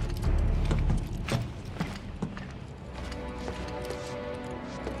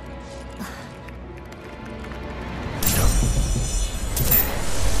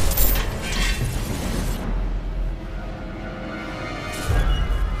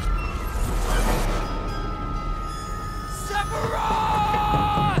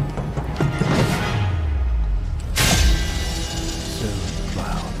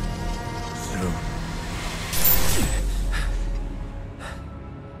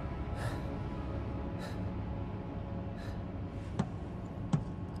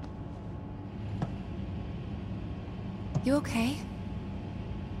 You okay?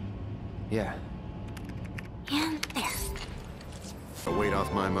 Yeah. And there. A weight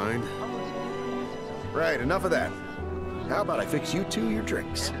off my mind. Right, enough of that. How about I fix you two your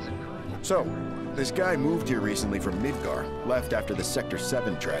drinks? So, this guy moved here recently from Midgar, left after the Sector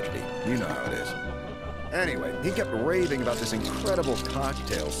 7 tragedy. You know how it is. Anyway, he kept raving about this incredible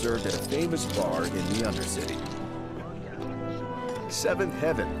cocktail served at a famous bar in the Undercity. Seventh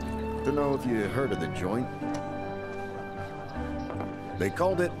Heaven. Don't know if you heard of the joint. They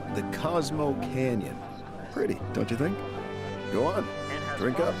called it the Cosmo Canyon. Pretty, don't you think? Go on,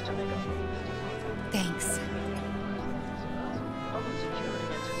 drink up. Thanks.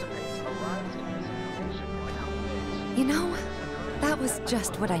 You know, that was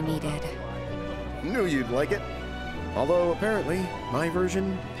just what I needed. Knew you'd like it. Although, apparently, my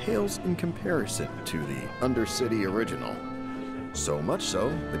version pales in comparison to the Undercity original. So much so,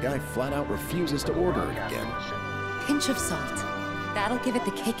 the guy flat out refuses to order it again. Pinch of salt. That'll give it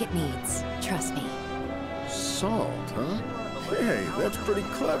the kick it needs. Trust me. Salt, huh? Hey, that's pretty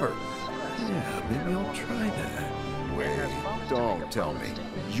clever. Yeah, maybe I'll try that. Wait, don't tell me.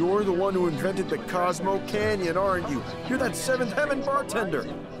 You're the one who invented the Cosmo Canyon, aren't you? You're that Seventh Heaven bartender.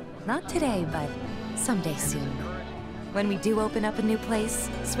 Not today, but someday soon. When we do open up a new place,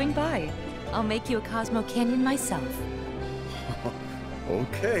 swing by. I'll make you a Cosmo Canyon myself.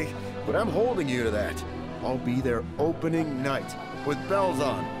 Okay, but I'm holding you to that. I'll be there opening night, with bells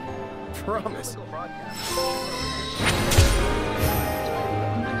on. Promise.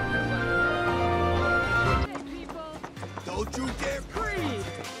 Don't you dare breathe!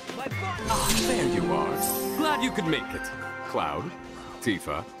 My butt! Ah, there you are. Glad you could make it. Cloud,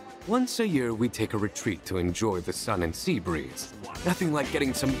 Tifa. Once a year, we take a retreat to enjoy the sun and sea breeze. Nothing like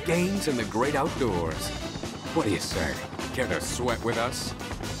getting some gains in the great outdoors. What do you say? Care to sweat with us?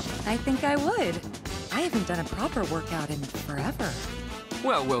 I think I would. I haven't done a proper workout in forever.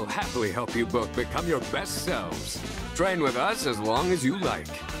 Well, we'll happily help you both become your best selves. Train with us as long as you like.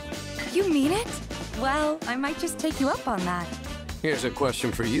 You mean it? Well, I might just take you up on that. Here's a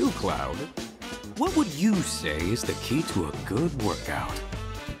question for you, Cloud. What would you say is the key to a good workout?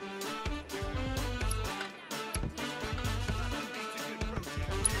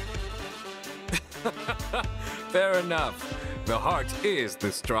 Fair enough. The heart is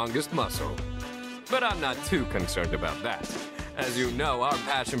the strongest muscle. But I'm not too concerned about that. As you know, our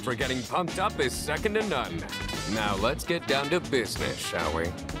passion for getting pumped up is second to none. Now let's get down to business, shall we?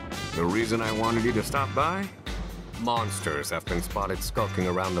 The reason I wanted you to stop by? Monsters have been spotted skulking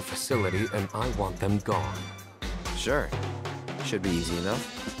around the facility, and I want them gone. Sure. Should be easy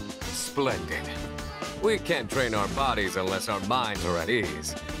enough. Splendid. We can't train our bodies unless our minds are at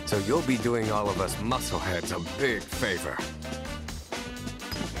ease. So you'll be doing all of us muscleheads a big favor.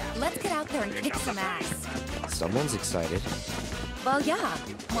 Let's get out there and kick some ass. Someone's excited. Well, yeah.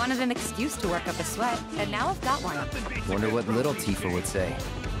 Wanted an excuse to work up a sweat, and now I've got one. Wonder what little Tifa would say.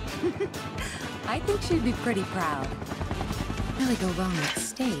 I think she'd be pretty proud. Really go wrong with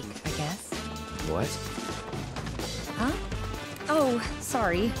steak, I guess. What? Huh? Oh,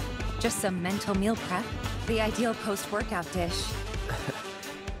 sorry. Just some mental meal prep. The ideal post-workout dish.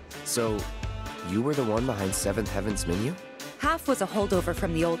 So, you were the one behind Seventh Heaven's menu? Half was a holdover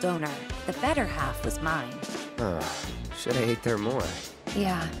from the old owner. The better half was mine. Should I ate there more?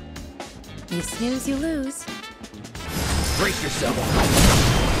 Yeah. You snooze, you lose. Brace yourself!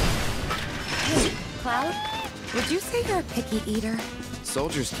 Hey, Cloud? Would you say you're a picky eater?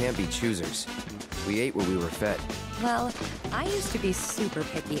 Soldiers can't be choosers. We ate what we were fed. Well, I used to be super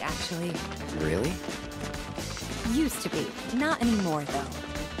picky, actually. Really? Used to be. Not anymore, though.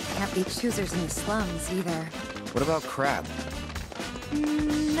 Can't be choosers in the slums, either. What about crab?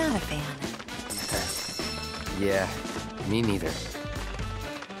 Not a fan. Yeah, me neither.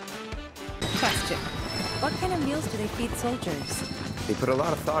 Question. What kind of meals do they feed soldiers? They put a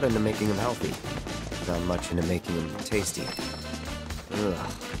lot of thought into making them healthy. Not much into making them tasty.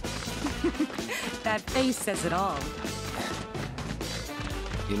 Ugh. That face says it all.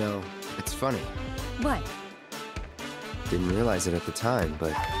 You know, it's funny. What? Didn't realize it at the time,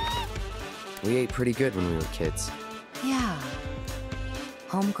 but we ate pretty good when we were kids. Yeah.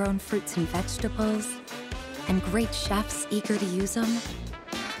 Homegrown fruits and vegetables, and great chefs eager to use them.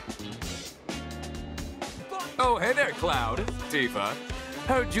 Oh, hey there, Cloud. Tifa.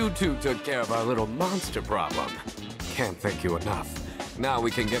 Heard you two took care of our little monster problem. Can't thank you enough. Now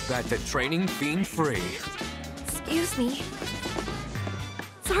we can get back to training fiend-free. Excuse me.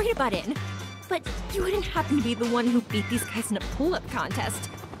 Sorry to butt in, but you wouldn't happen to be the one who beat these guys in a pull-up contest,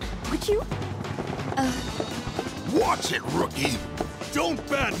 would you? Watch it, rookie! Don't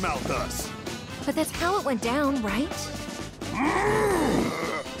badmouth us! But that's how it went down, right?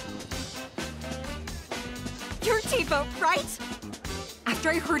 You're Tifa, right? After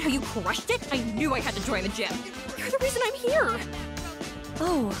I heard how you crushed it, I knew I had to join the gym. You're the reason I'm here.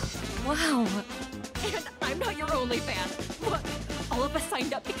 Oh, wow. And I'm not your only fan. Look, all of us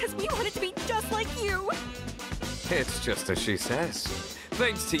signed up because we wanted to be just like you. It's just as she says.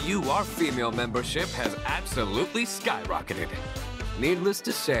 Thanks to you, our female membership has absolutely skyrocketed. Needless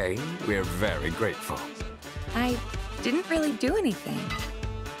to say, we're very grateful. I didn't really do anything.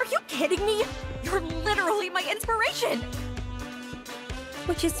 Are you kidding me? You're literally my inspiration!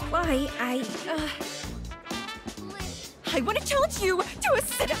 Which is why I want to challenge you to a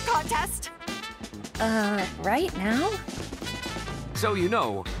sit-up contest! Right now? So you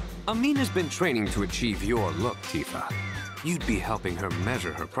know, Amina's been training to achieve your look, Tifa. You'd be helping her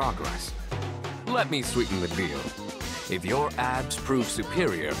measure her progress. Let me sweeten the deal. If your abs prove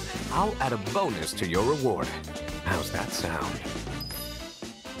superior, I'll add a bonus to your reward. How's that sound?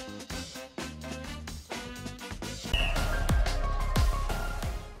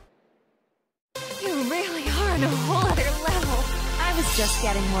 You really are on a whole other level. I was just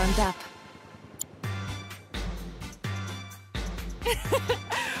getting warmed up.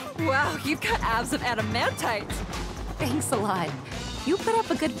 Wow, you've got abs of adamantite. Thanks a lot. You put up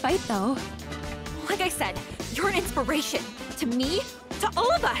a good fight, though. Like I said, you're an inspiration. To me, to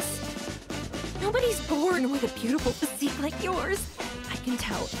all of us. Nobody's born with a beautiful physique like yours. I can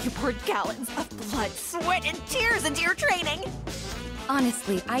tell you poured gallons of blood, sweat, and tears into your training.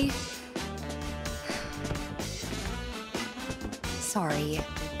 Honestly, Sorry.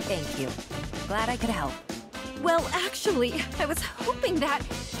 Thank you. Glad I could help. Well, actually, I was hoping that,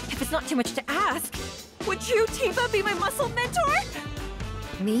 if it's not too much to ask, would you, Tifa, be my muscle mentor?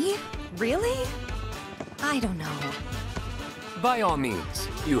 Me? Really? I don't know. By all means,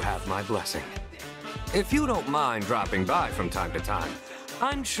 you have my blessing. If you don't mind dropping by from time to time,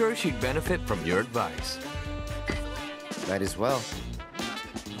 I'm sure she'd benefit from your advice. Might as well.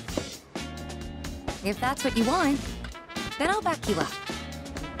 If that's what you want, then I'll back you up.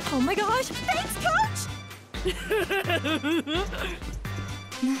 Oh my gosh! Thanks, Coach!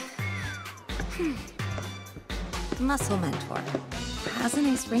 Muscle mentor. Has a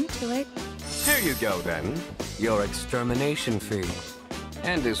nice ring to it. Here you go, then. Your extermination fee.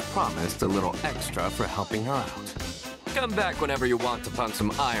 And as promised, a little extra for helping her out. Come back whenever you want to punch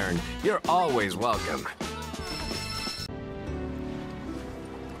some iron. You're always welcome.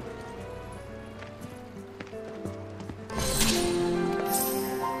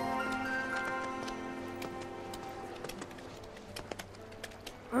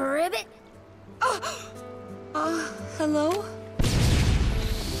 Ribbit? Hello?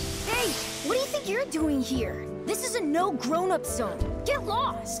 Hey, what do you think you're doing here? This is a no grown-up zone. Get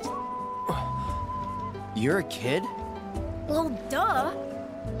lost! You're a kid? Well, duh.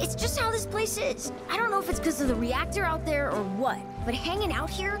 It's just how this place is. I don't know if it's because of the reactor out there or what, but hanging out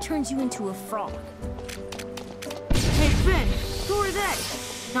here turns you into a frog. Hey, Finn, who are they?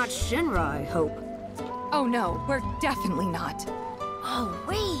 Not Shinra, I hope. Oh no, we're definitely not. Oh,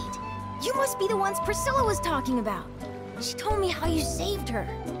 wait. You must be the ones Priscilla was talking about. She told me how you saved her.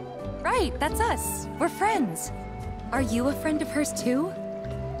 Right, that's us. We're friends. Are you a friend of hers too?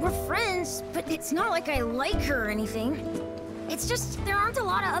 We're friends, but it's not like I like her or anything. It's just there aren't a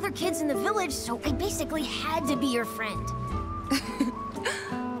lot of other kids in the village, so I basically had to be your friend.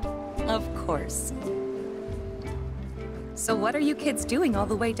 Of course. So what are you kids doing all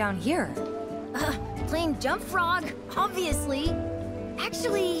the way down here? Playing Jump Frog, obviously.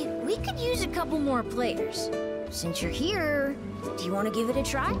 Actually, we could use a couple more players. Since you're here, do you want to give it a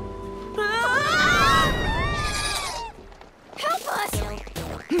try? Help us!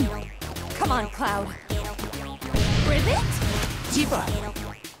 Come on, Cloud. Ribbit? Tifa!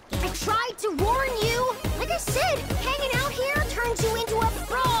 I tried to warn you! Like I said, hanging out here turns you into a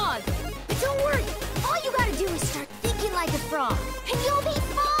frog! But don't worry, all you gotta do is start thinking like a frog, and you'll be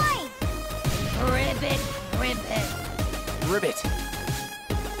fine! Ribbit, Ribbit. Ribbit!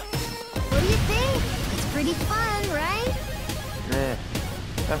 What do you think? It's pretty fun, right?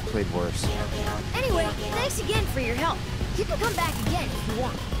 I've played worse. Anyway, thanks again for your help. You can come back again if you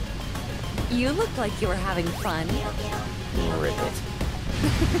want. You look like you were having fun. Ribbit.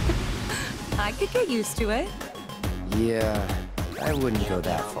 I could get used to it. Yeah, I wouldn't go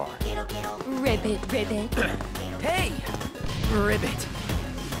that far. Ribbit, Ribbit. Hey! Ribbit.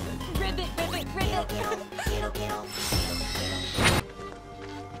 Ribbit, Ribbit, Ribbit.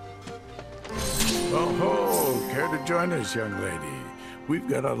 Oh ho! Care to join us, young lady? We've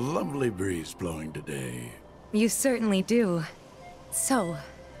got a lovely breeze blowing today. You certainly do. So,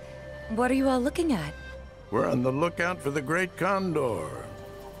 what are you all looking at? We're on the lookout for the Great Condor.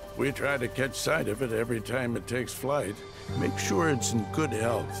 We try to catch sight of it every time it takes flight. Make sure it's in good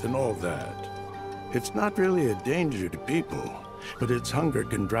health and all that. It's not really a danger to people, but its hunger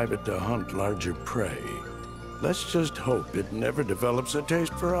can drive it to hunt larger prey. Let's just hope it never develops a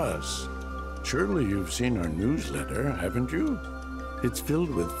taste for us. Surely you've seen our newsletter, haven't you? It's filled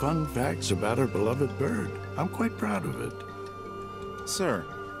with fun facts about our beloved bird. I'm quite proud of it. Sir,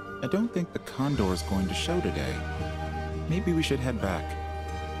 I don't think the condor is going to show today. Maybe we should head back.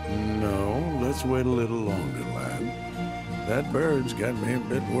 No, let's wait a little longer, lad. That bird's got me a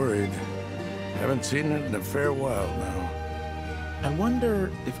bit worried. Haven't seen it in a fair while now. I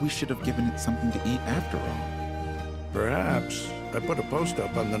wonder if we should have given it something to eat after all. Perhaps. I put a post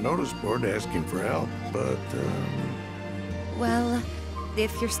up on the notice board asking for help, but, Well,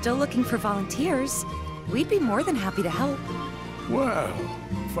 if you're still looking for volunteers, we'd be more than happy to help. Well,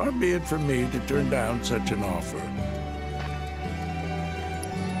 far be it from me to turn down such an offer.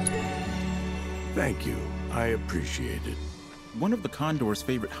 Thank you. I appreciate it. One of the condor's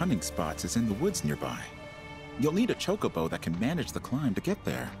favorite hunting spots is in the woods nearby. You'll need a chocobo that can manage the climb to get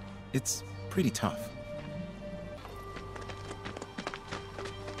there. It's pretty tough.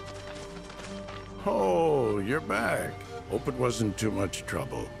 Oh, you're back. Hope it wasn't too much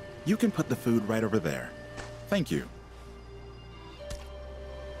trouble. You can put the food right over there. Thank you.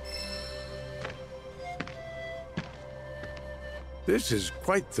 This is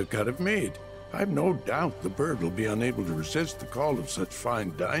quite the cut of meat. I've no doubt the bird will be unable to resist the call of such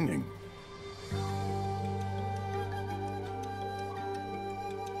fine dining.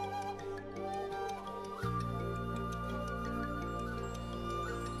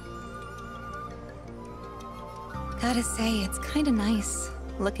 Gotta say, it's kinda nice,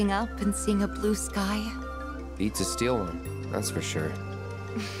 looking up and seeing a blue sky. Beats a steel one, that's for sure.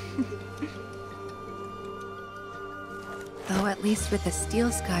 Though at least with the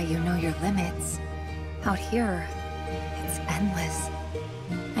steel sky, you know your limits. Out here, it's endless.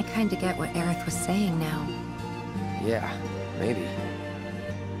 I kinda get what Aerith was saying now. Yeah, maybe.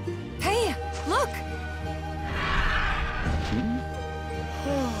 Hey, look!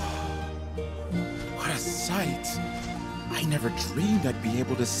 What a sight! I never dreamed I'd be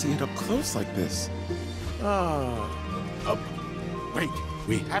able to see it up close like this. Wait,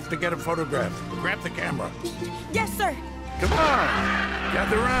 we have to get a photograph. Grab the camera. Yes, sir. Come on!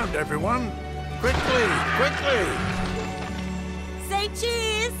 Gather around, everyone! Quickly! Quickly! Say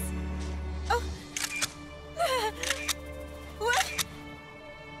cheese. Oh. What?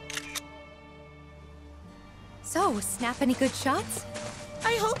 So, snap any good shots?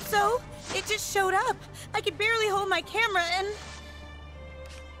 I hope so. It just showed up. I could barely hold my camera and...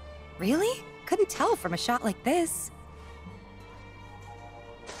 Really? Couldn't tell from a shot like this.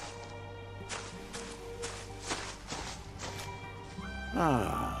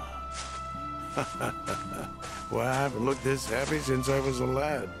 Well, I haven't looked this happy since I was a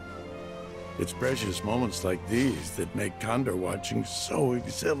lad. It's precious moments like these that make condor watching so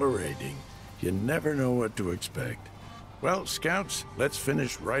exhilarating. You never know what to expect. Well, Scouts, let's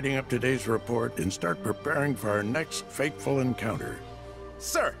finish writing up today's report and start preparing for our next fateful encounter.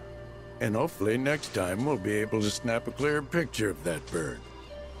 Sir! And hopefully next time we'll be able to snap a clear picture of that bird.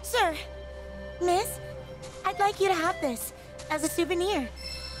 Sir, Miss, I'd like you to have this as a souvenir.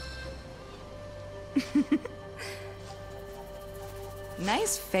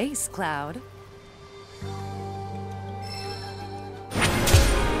 Nice face, Cloud.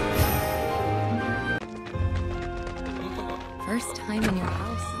 first time in your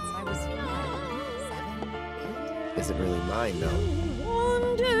house since I was 7, 8. Is it really mine, though?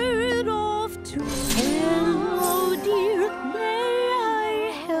 Wandered off to hell, oh dear, may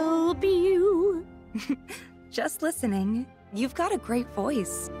I help you? Just listening. You've got a great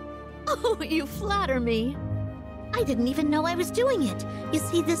voice. Oh, you flatter me. I didn't even know I was doing it. You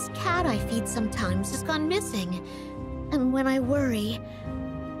see, this cat I feed sometimes has gone missing. And when I worry,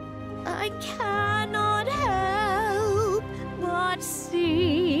 I cannot help but sing.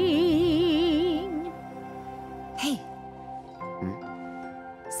 Hey.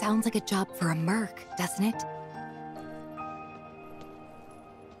 Sounds like a job for a merc, doesn't it?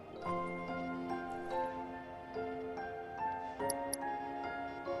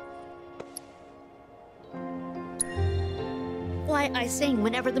 Why, I sing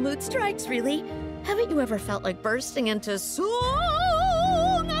whenever the mood strikes, really. Haven't you ever felt like bursting into song?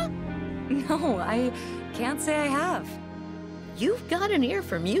 No, I can't say I have. You've got an ear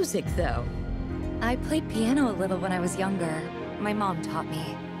for music, though. I played piano a little when I was younger. My mom taught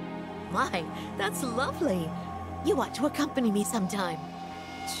me. My, that's lovely. You ought to accompany me sometime.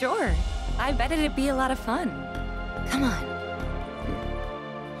 Sure. I bet it'd be a lot of fun. Come on.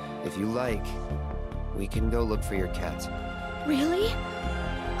 If you like, we can go look for your cat. Really?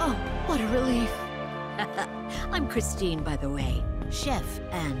 Oh, what a relief. I'm Christine, by the way. Chef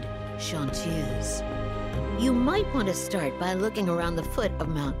and chanteuse. You might want to start by looking around the foot of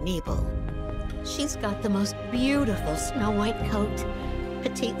Mount Nebel. She's got the most beautiful snow-white coat.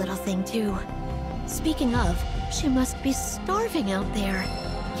 Petite little thing, too. Speaking of, she must be starving out there.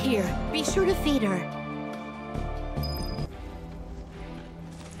 Here, be sure to feed her.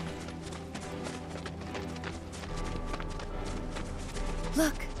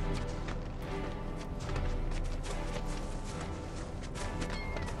 Look.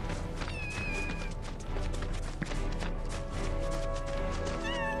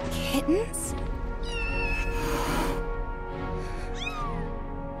 Kittens?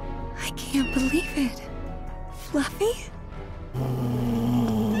 I can't believe it. Fluffy?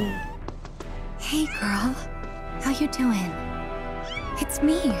 Hey, girl. How you doing? It's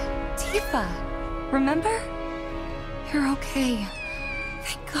me, Tifa. Remember? You're okay.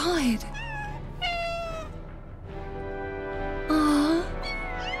 Thank God. Aww.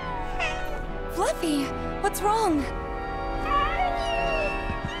 Fluffy, what's wrong?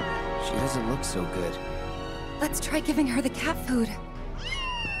 She doesn't look so good. Let's try giving her the cat food.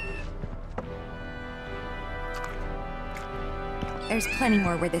 There's plenty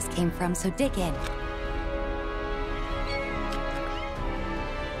more where this came from, so dig in.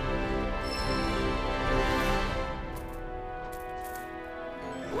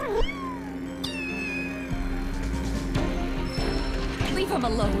 Leave him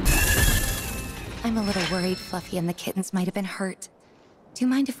alone. I'm a little worried Fluffy and the kittens might have been hurt. Do you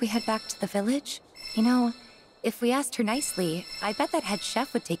mind if we head back to the village? You know, if we asked her nicely, I bet that head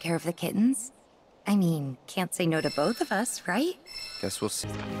chef would take care of the kittens. I mean, can't say no to both of us, right? Guess we'll see.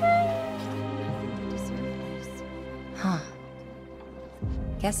 Huh.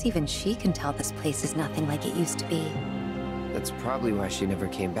 Guess even she can tell this place is nothing like it used to be. That's probably why she never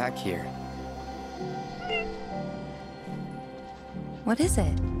came back here. What is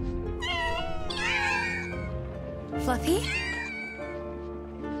it? Fluffy?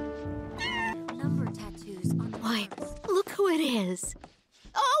 Number tattoos on. Why, look who it is.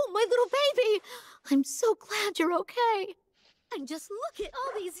 Oh, my little baby! I'm so glad you're okay. And just look at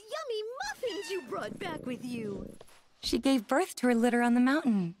all these yummy muffins you brought back with you. She gave birth to her litter on the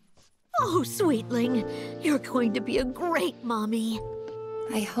mountain. Oh, sweetling, you're going to be a great mommy.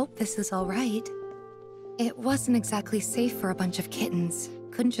 I hope this is all right. It wasn't exactly safe for a bunch of kittens.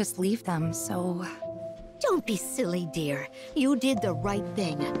 Couldn't just leave them, so... Don't be silly, dear. You did the right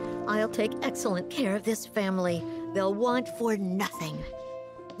thing. I'll take excellent care of this family. They'll want for nothing.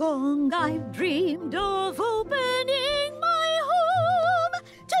 Long I've dreamed of opening my home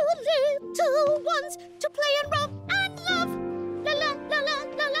to little ones to play and romp and love. La la la la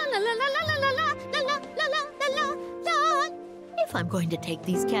la la la la la la la la la la la la la. If I'm going to take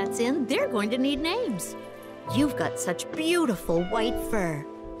these cats in, they're going to need names. You've got such beautiful white fur.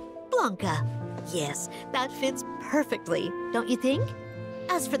 Blanca. Yes, that fits perfectly, don't you think?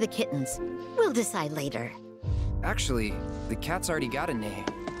 As for the kittens, we'll decide later. Actually, the cat's already got a name.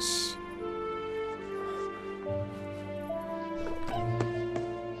 Shh.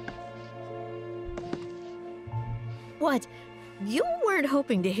 What? You weren't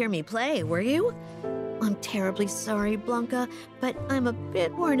hoping to hear me play, were you? I'm terribly sorry, Blanca, but I'm a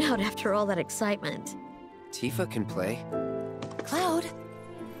bit worn out after all that excitement. Tifa can play. Cloud?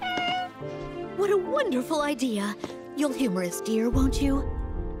 What a wonderful idea. You'll humor us, dear, won't you?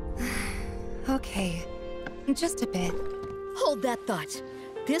 Okay, just a bit. Hold that thought.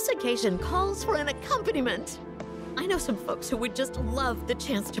 This occasion calls for an accompaniment. I know some folks who would just love the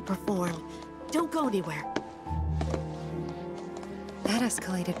chance to perform. Don't go anywhere. That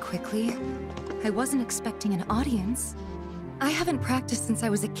escalated quickly. I wasn't expecting an audience. I haven't practiced since I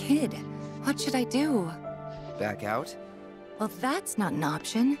was a kid. What should I do? Back out? Well, that's not an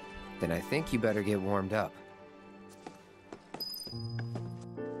option. Then I think you better get warmed up.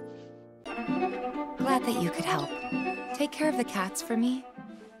 Glad that you could help. Take care of the cats for me.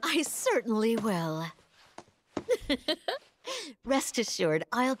 I certainly will. Rest assured,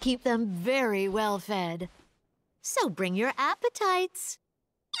 I'll keep them very well fed. So bring your appetites.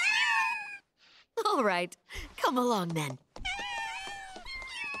 All right, come along then.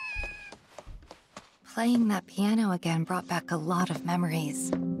 Playing that piano again brought back a lot of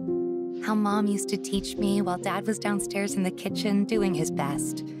memories. How Mom used to teach me while Dad was downstairs in the kitchen doing his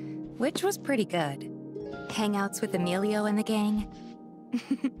best, which was pretty good. Hangouts with Emilio and the gang,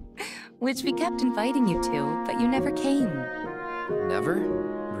 which we kept inviting you to, but you never came. Never?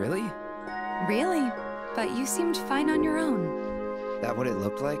 Really? Really? But you seemed fine on your own. That what it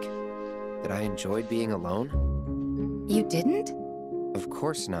looked like? That I enjoyed being alone? You didn't? Of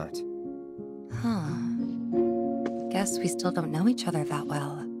course not. Huh. Guess we still don't know each other that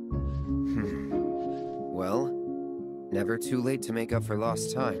well. Well, never too late to make up for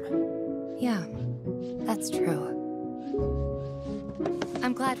lost time. Yeah, that's true.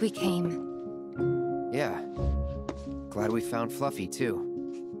 I'm glad we came. Yeah. Glad we found Fluffy,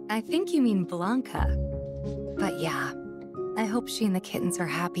 too. I think you mean Blanca. But yeah, I hope she and the kittens are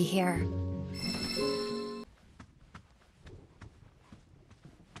happy here.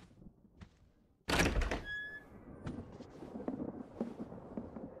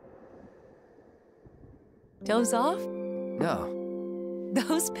 Doze off? No.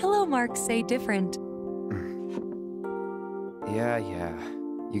 Those pillow marks say different. Yeah,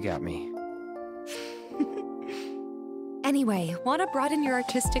 you got me. Anyway, wanna broaden your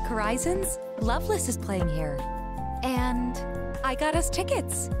artistic horizons? Loveless is playing here. And I got us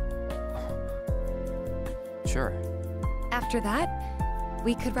tickets. Sure. After that,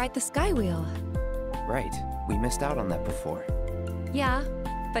 we could ride the Sky Wheel. Right. We missed out on that before. Yeah,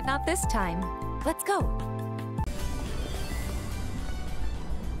 but not this time. Let's go.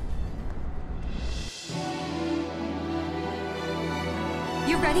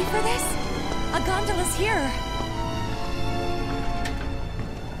 You ready for this? A gondola's here!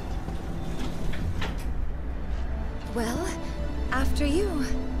 Well, after you.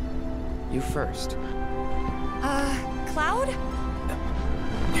 You first. Cloud?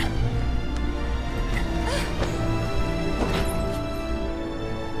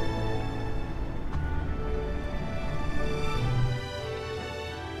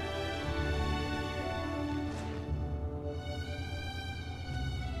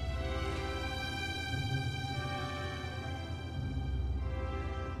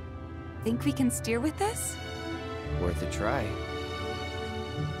 Think we can steer with this? Worth a try.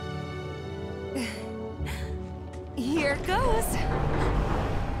 Here goes.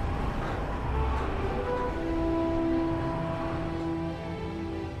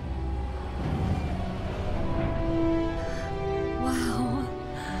 Wow.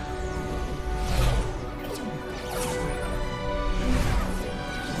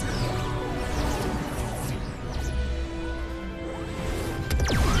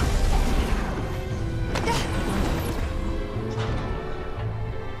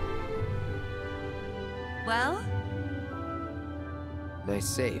 Well? Nice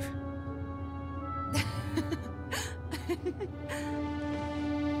save.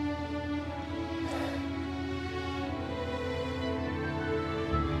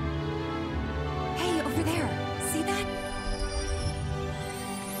 Hey, over there. See that?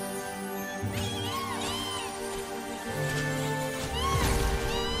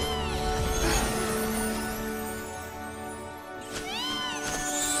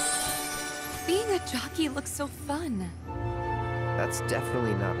 Being a jockey looks so fun. That's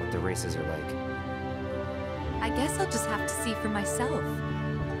definitely not what the races are like. I guess I'll just have to see for myself.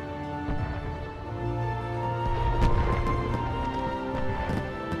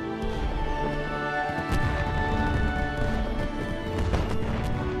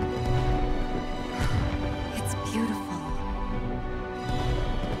 It's beautiful.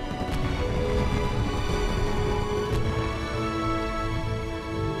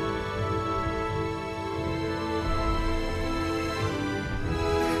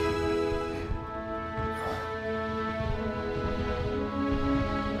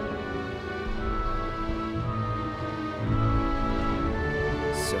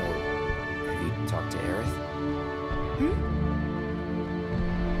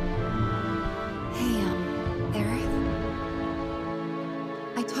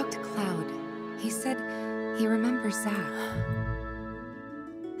 He remembers Zack.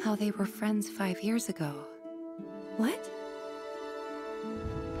 How they were friends 5 years ago. What?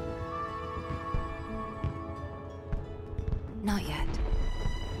 Not yet.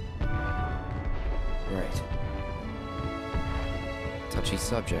 Right. Touchy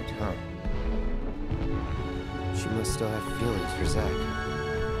subject, huh? She must still have feelings for Zack.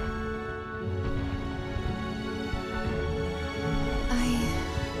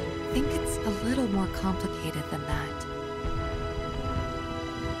 I think it's a little more complicated than that.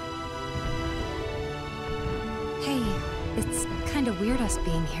 Hey, it's kind of weird us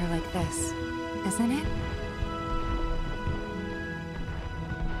being here like this, isn't it?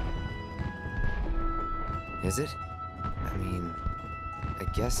 Is it? I mean, I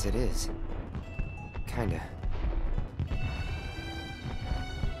guess it is. Kinda.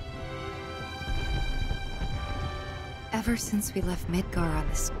 Ever since we left Midgar on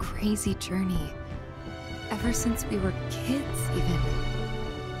this crazy journey, ever since we were kids, even,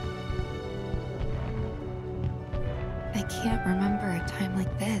 I can't remember a time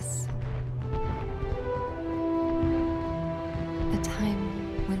like this. A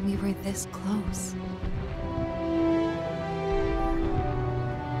time when we were this close.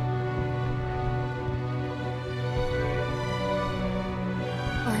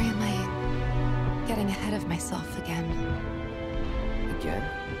 Or am I getting ahead of myself again? Again?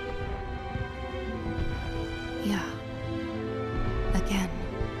 Yeah. Again.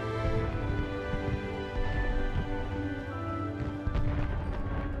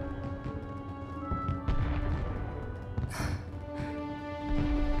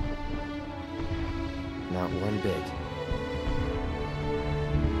 Not one bit.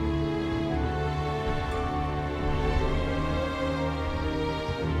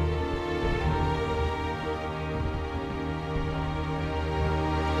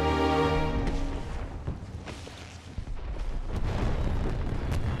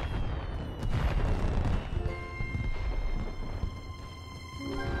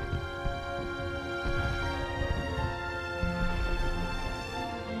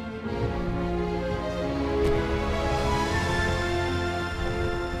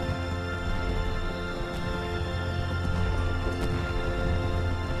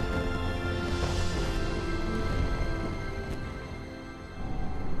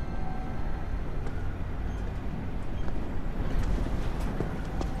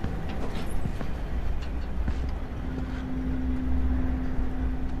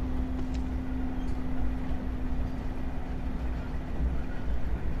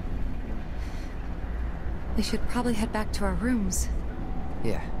 We should probably head back to our rooms.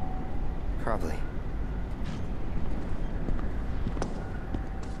 Yeah, probably.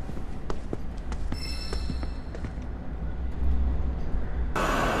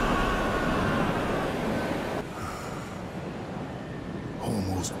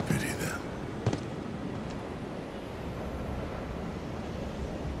 Almost pity them.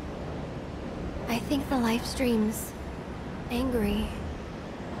 I think the live stream's angry.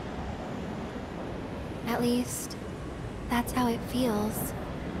 At least, that's how it feels.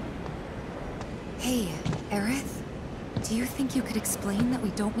 Hey, Aerith? Do you think you could explain that we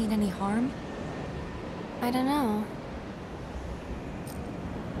don't mean any harm? I don't know.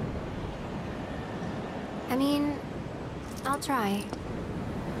 I mean, I'll try.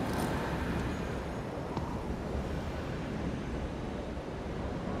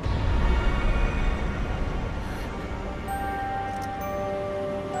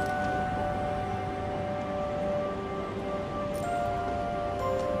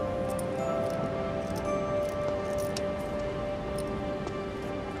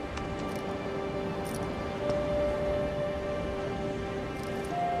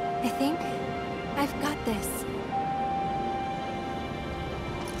 I think I've got this.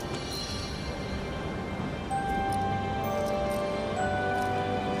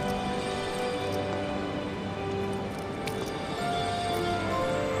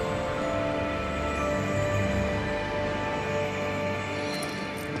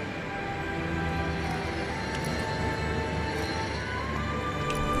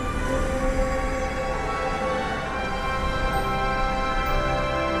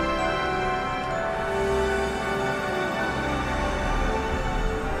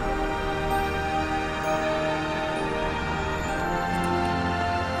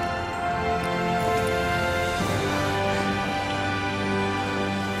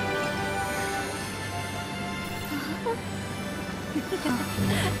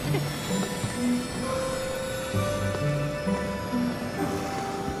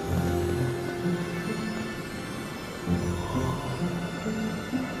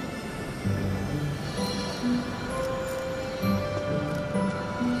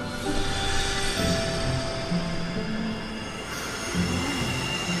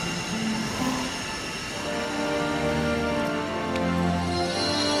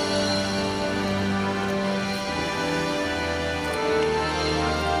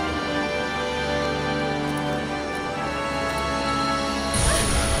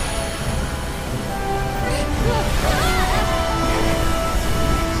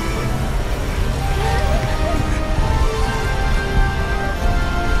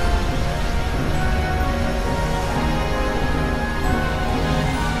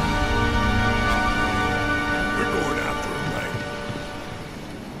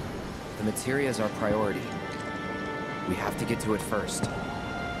 Materia is our priority. We have to get to it first.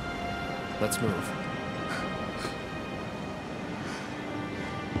 Let's move.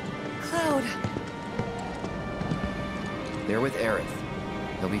 Cloud! They're with Aerith.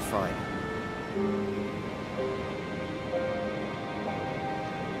 He'll be fine.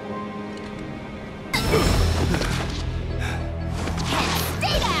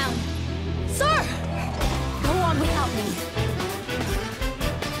 Stay down! Sir! Go on without me.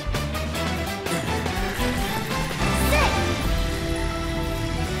 Sit!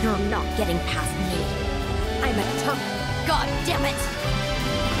 You're not getting past me. I'm a Turk. God damn it!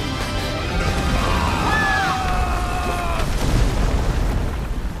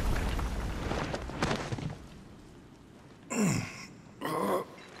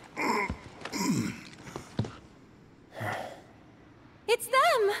 It's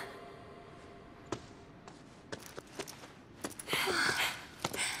them!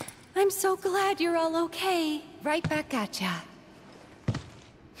 I'm so glad you're all okay. Right back at ya.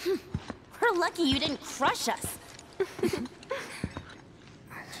 We're lucky you didn't crush us.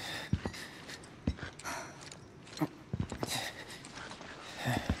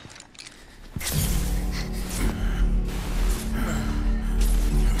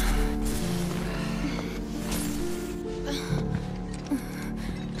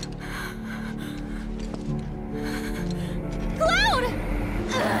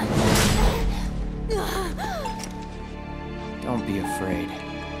 Don't be afraid.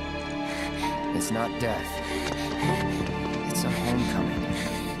 It's not death. It's a homecoming.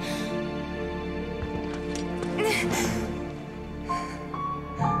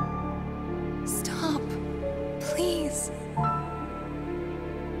 Stop. Please.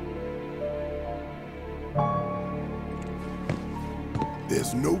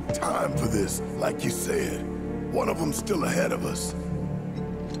 There's no time for this, like you said. One of them's still ahead of us.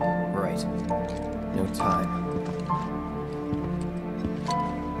 Right. No time.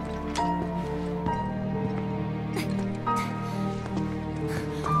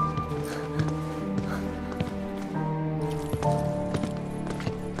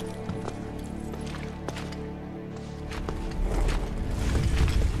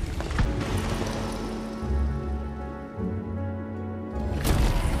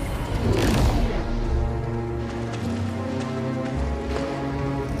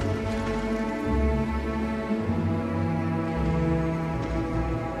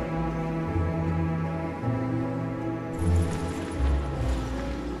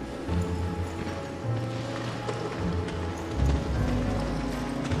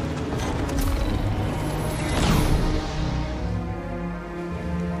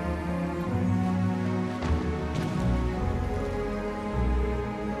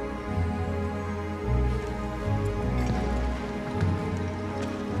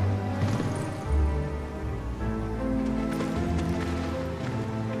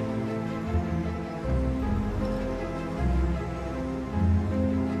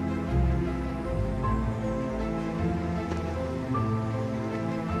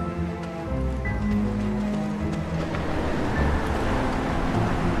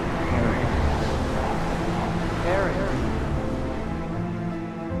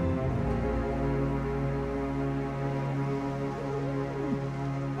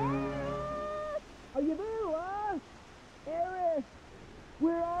 Are you there, Lass? Aerith!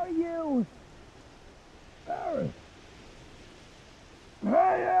 Where are you? Aerith! Hey,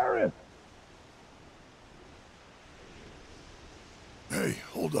 Aerith! Hey,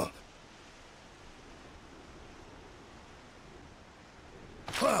 hold up.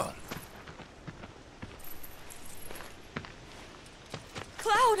 Cloud!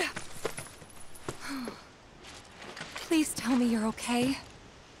 Cloud! Please tell me you're okay.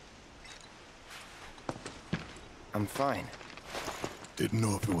 I'm fine. Didn't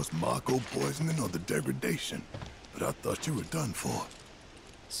know if it was Mako poisoning or the degradation, but I thought you were done for.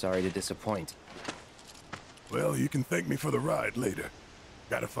 Sorry to disappoint. Well, you can thank me for the ride later.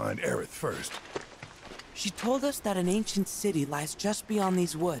 Gotta find Aerith first. She told us that an ancient city lies just beyond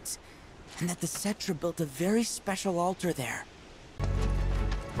these woods, and that the Cetra built a very special altar there.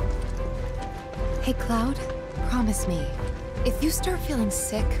 Hey, Cloud, promise me, if you start feeling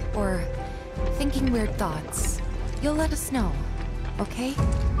sick or thinking weird thoughts, you'll let us know, okay?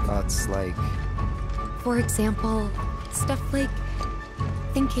 Thoughts like... For example, stuff like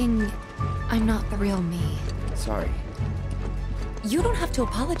thinking I'm not the real me. Sorry. You don't have to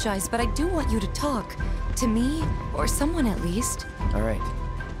apologize, but I do want you to talk. To me, or someone at least. All right.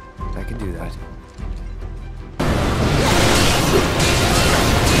 I can do that.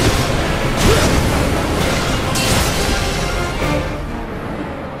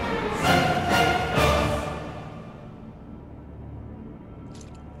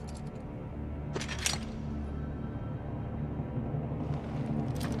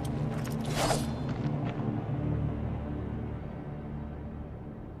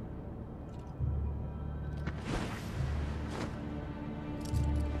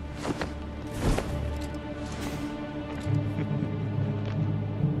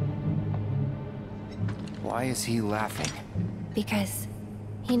 Why is he laughing? Because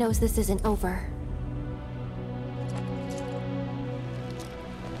he knows this isn't over.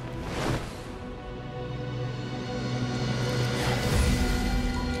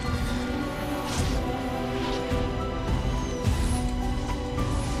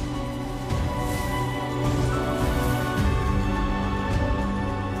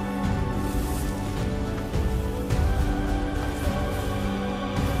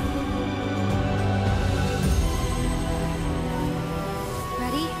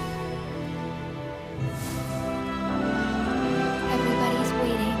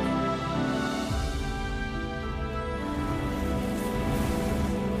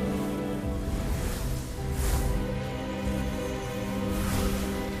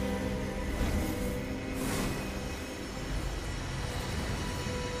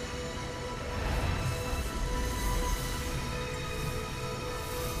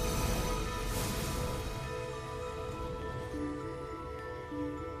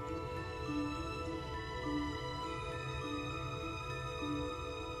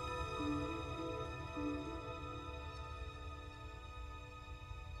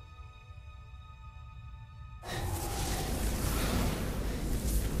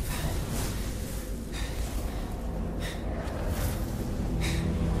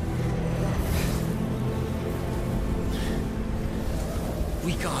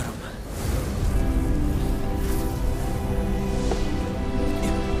 We got him.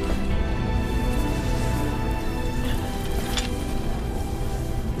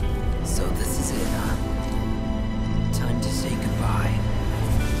 So this is it, huh? Time to say goodbye.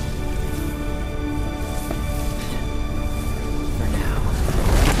 For now.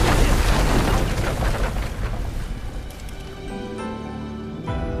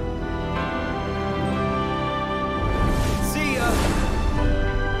 See ya!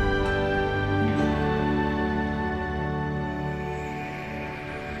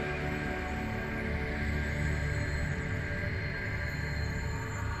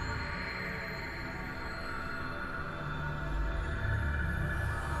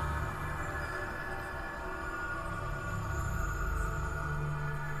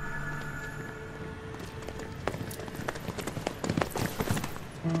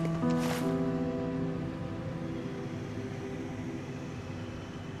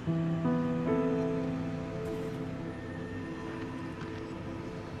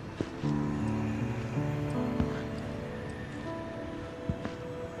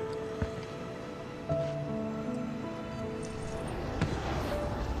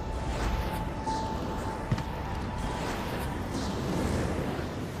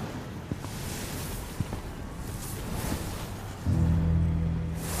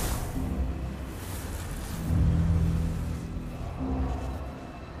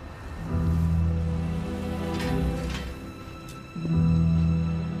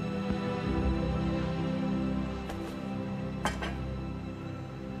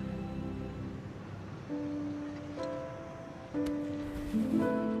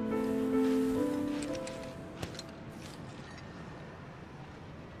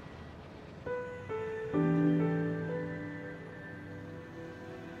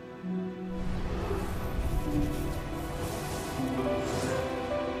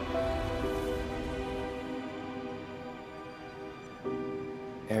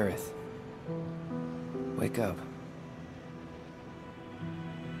 Aerith. Wake up.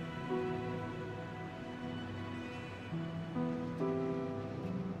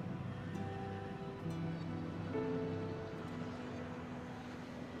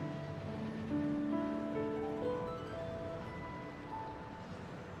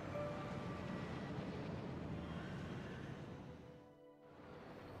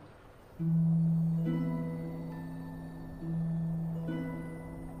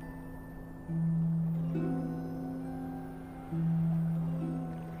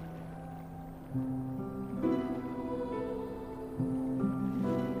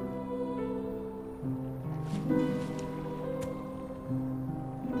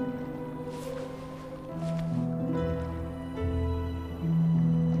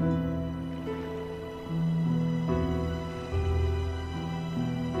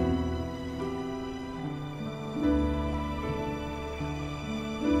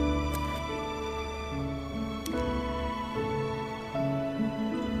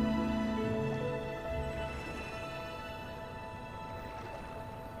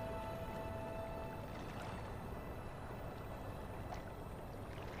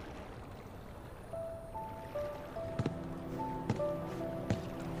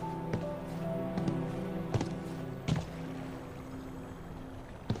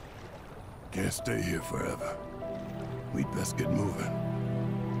 Can't stay here forever. We'd best get moving.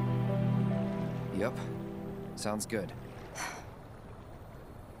 Yep. Sounds good.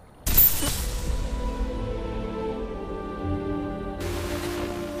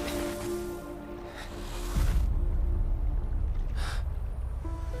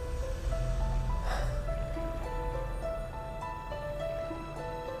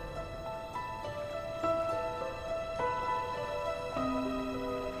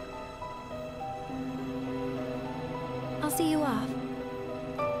 I'll see you off.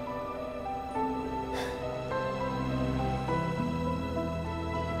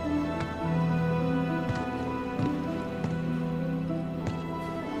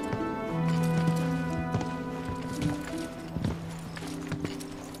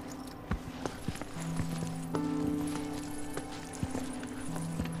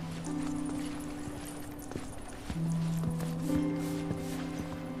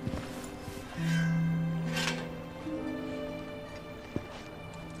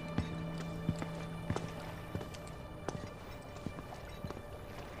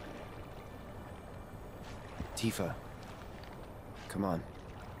 Tifa. Come on.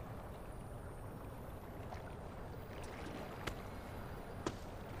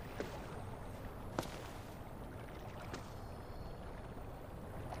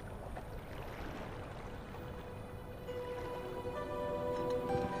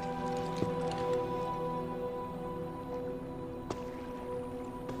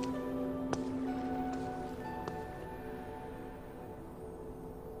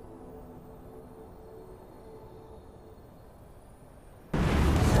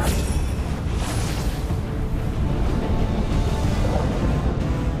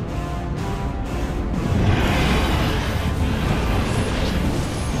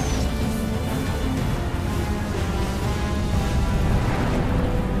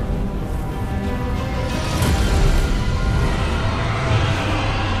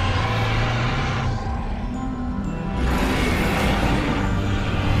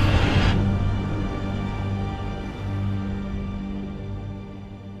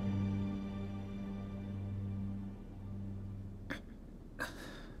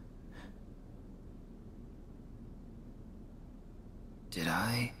 Did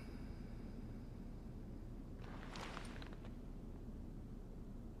I?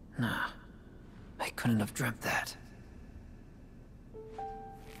 Nah. I couldn't have dreamt that.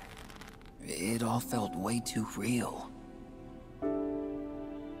 It all felt way too real.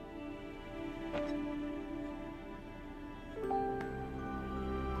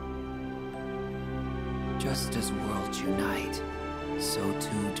 Just as worlds unite, so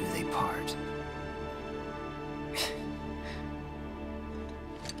too do they part.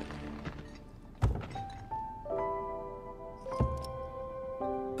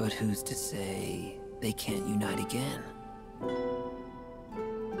 But who's to say they can't unite again?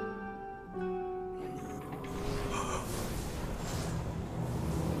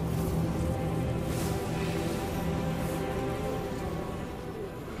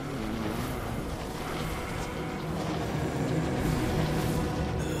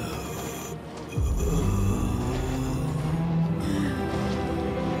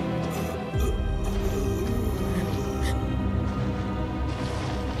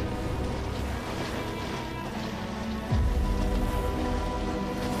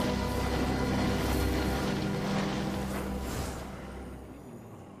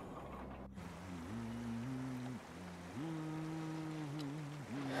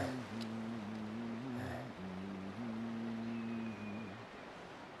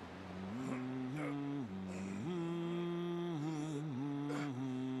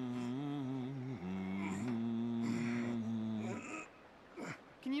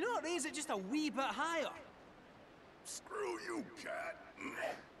 Can you not raise it just a wee bit higher? Screw you, cat.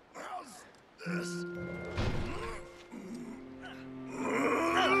 How's this?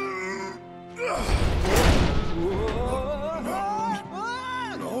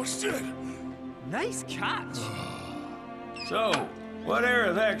 Oh, shit. Nice catch. So, what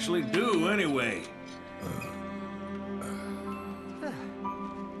Aerith actually do, anyway?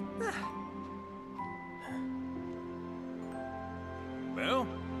 Well?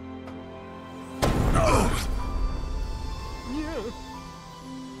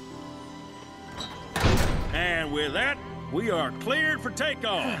 And with that, we are cleared for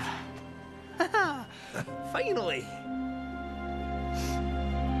takeoff. Finally.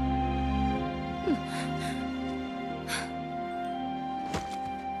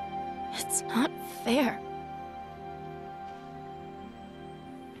 It's not fair.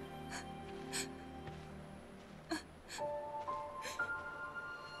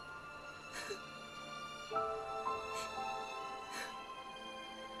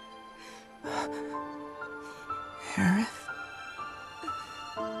 Aerith?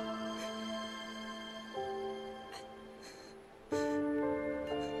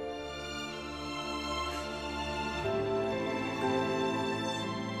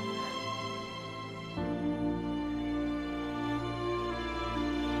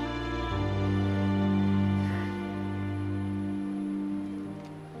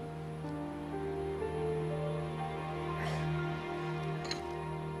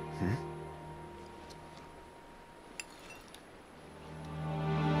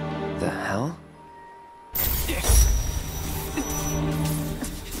 The hell?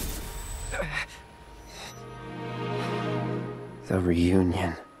 The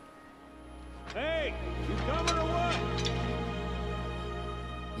reunion. Hey, you coming or what?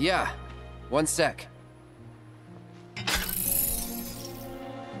 Yeah, one sec.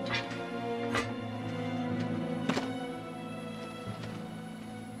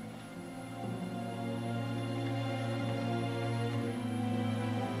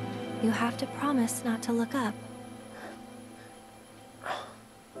 You have to promise not to look up.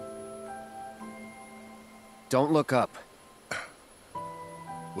 Don't look up.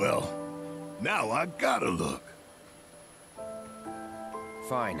 Well, now I gotta look.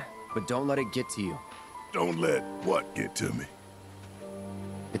 Fine, but don't let it get to you. Don't let what get to me?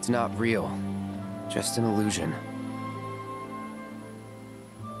 It's not real. Just an illusion.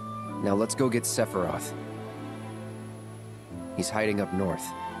 Now let's go get Sephiroth. He's hiding up north.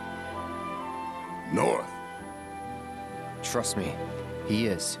 North? Trust me, he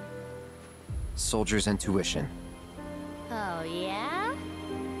is. Soldier's intuition. Oh, yeah?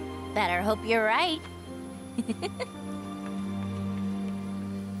 Better hope you're right.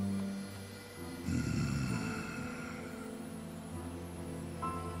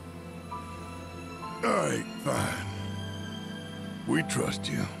 Alright, fine. We trust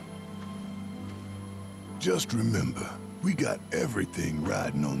you. Just remember, we got everything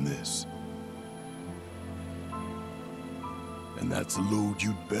riding on this. And that's a load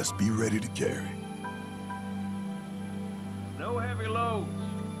you'd best be ready to carry. No heavy loads.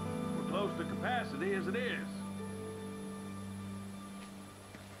 We're close to capacity as it is.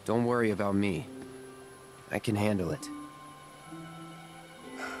 Don't worry about me. I can handle it.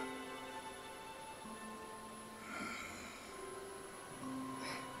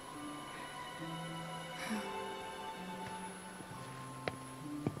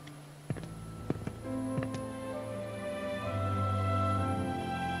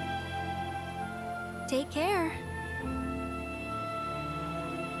 Take care.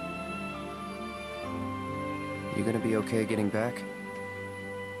 You gonna be okay getting back?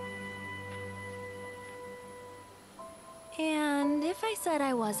 And if I said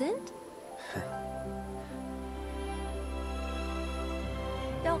I wasn't?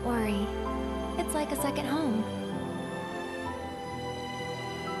 Don't worry. It's like a second home.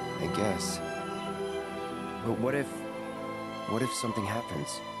 I guess. But what if something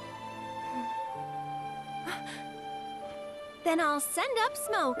happens? Then I'll send up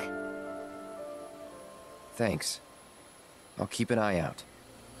smoke. Thanks. I'll keep an eye out.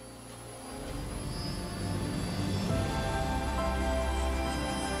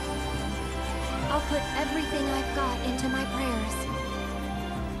 I'll put everything I've got into my prayers.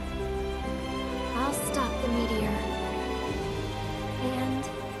 I'll stop the meteor. And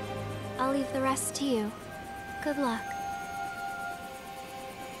I'll leave the rest to you. Good luck.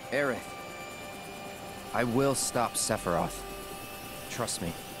 Aerith. I will stop Sephiroth. Trust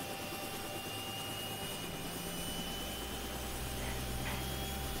me.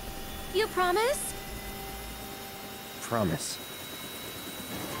 You promise? Promise.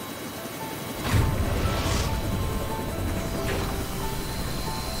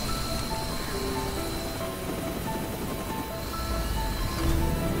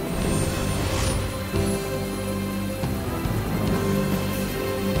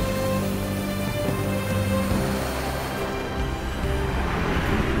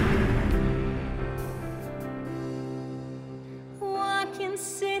 Walking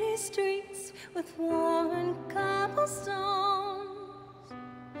city streets with worn cobblestones,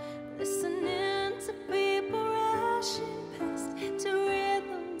 listening to people rushing past to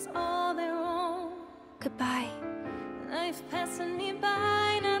rhythms all their own. Goodbye. Life passing me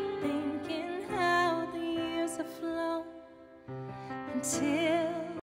by, not thinking how the years have flown until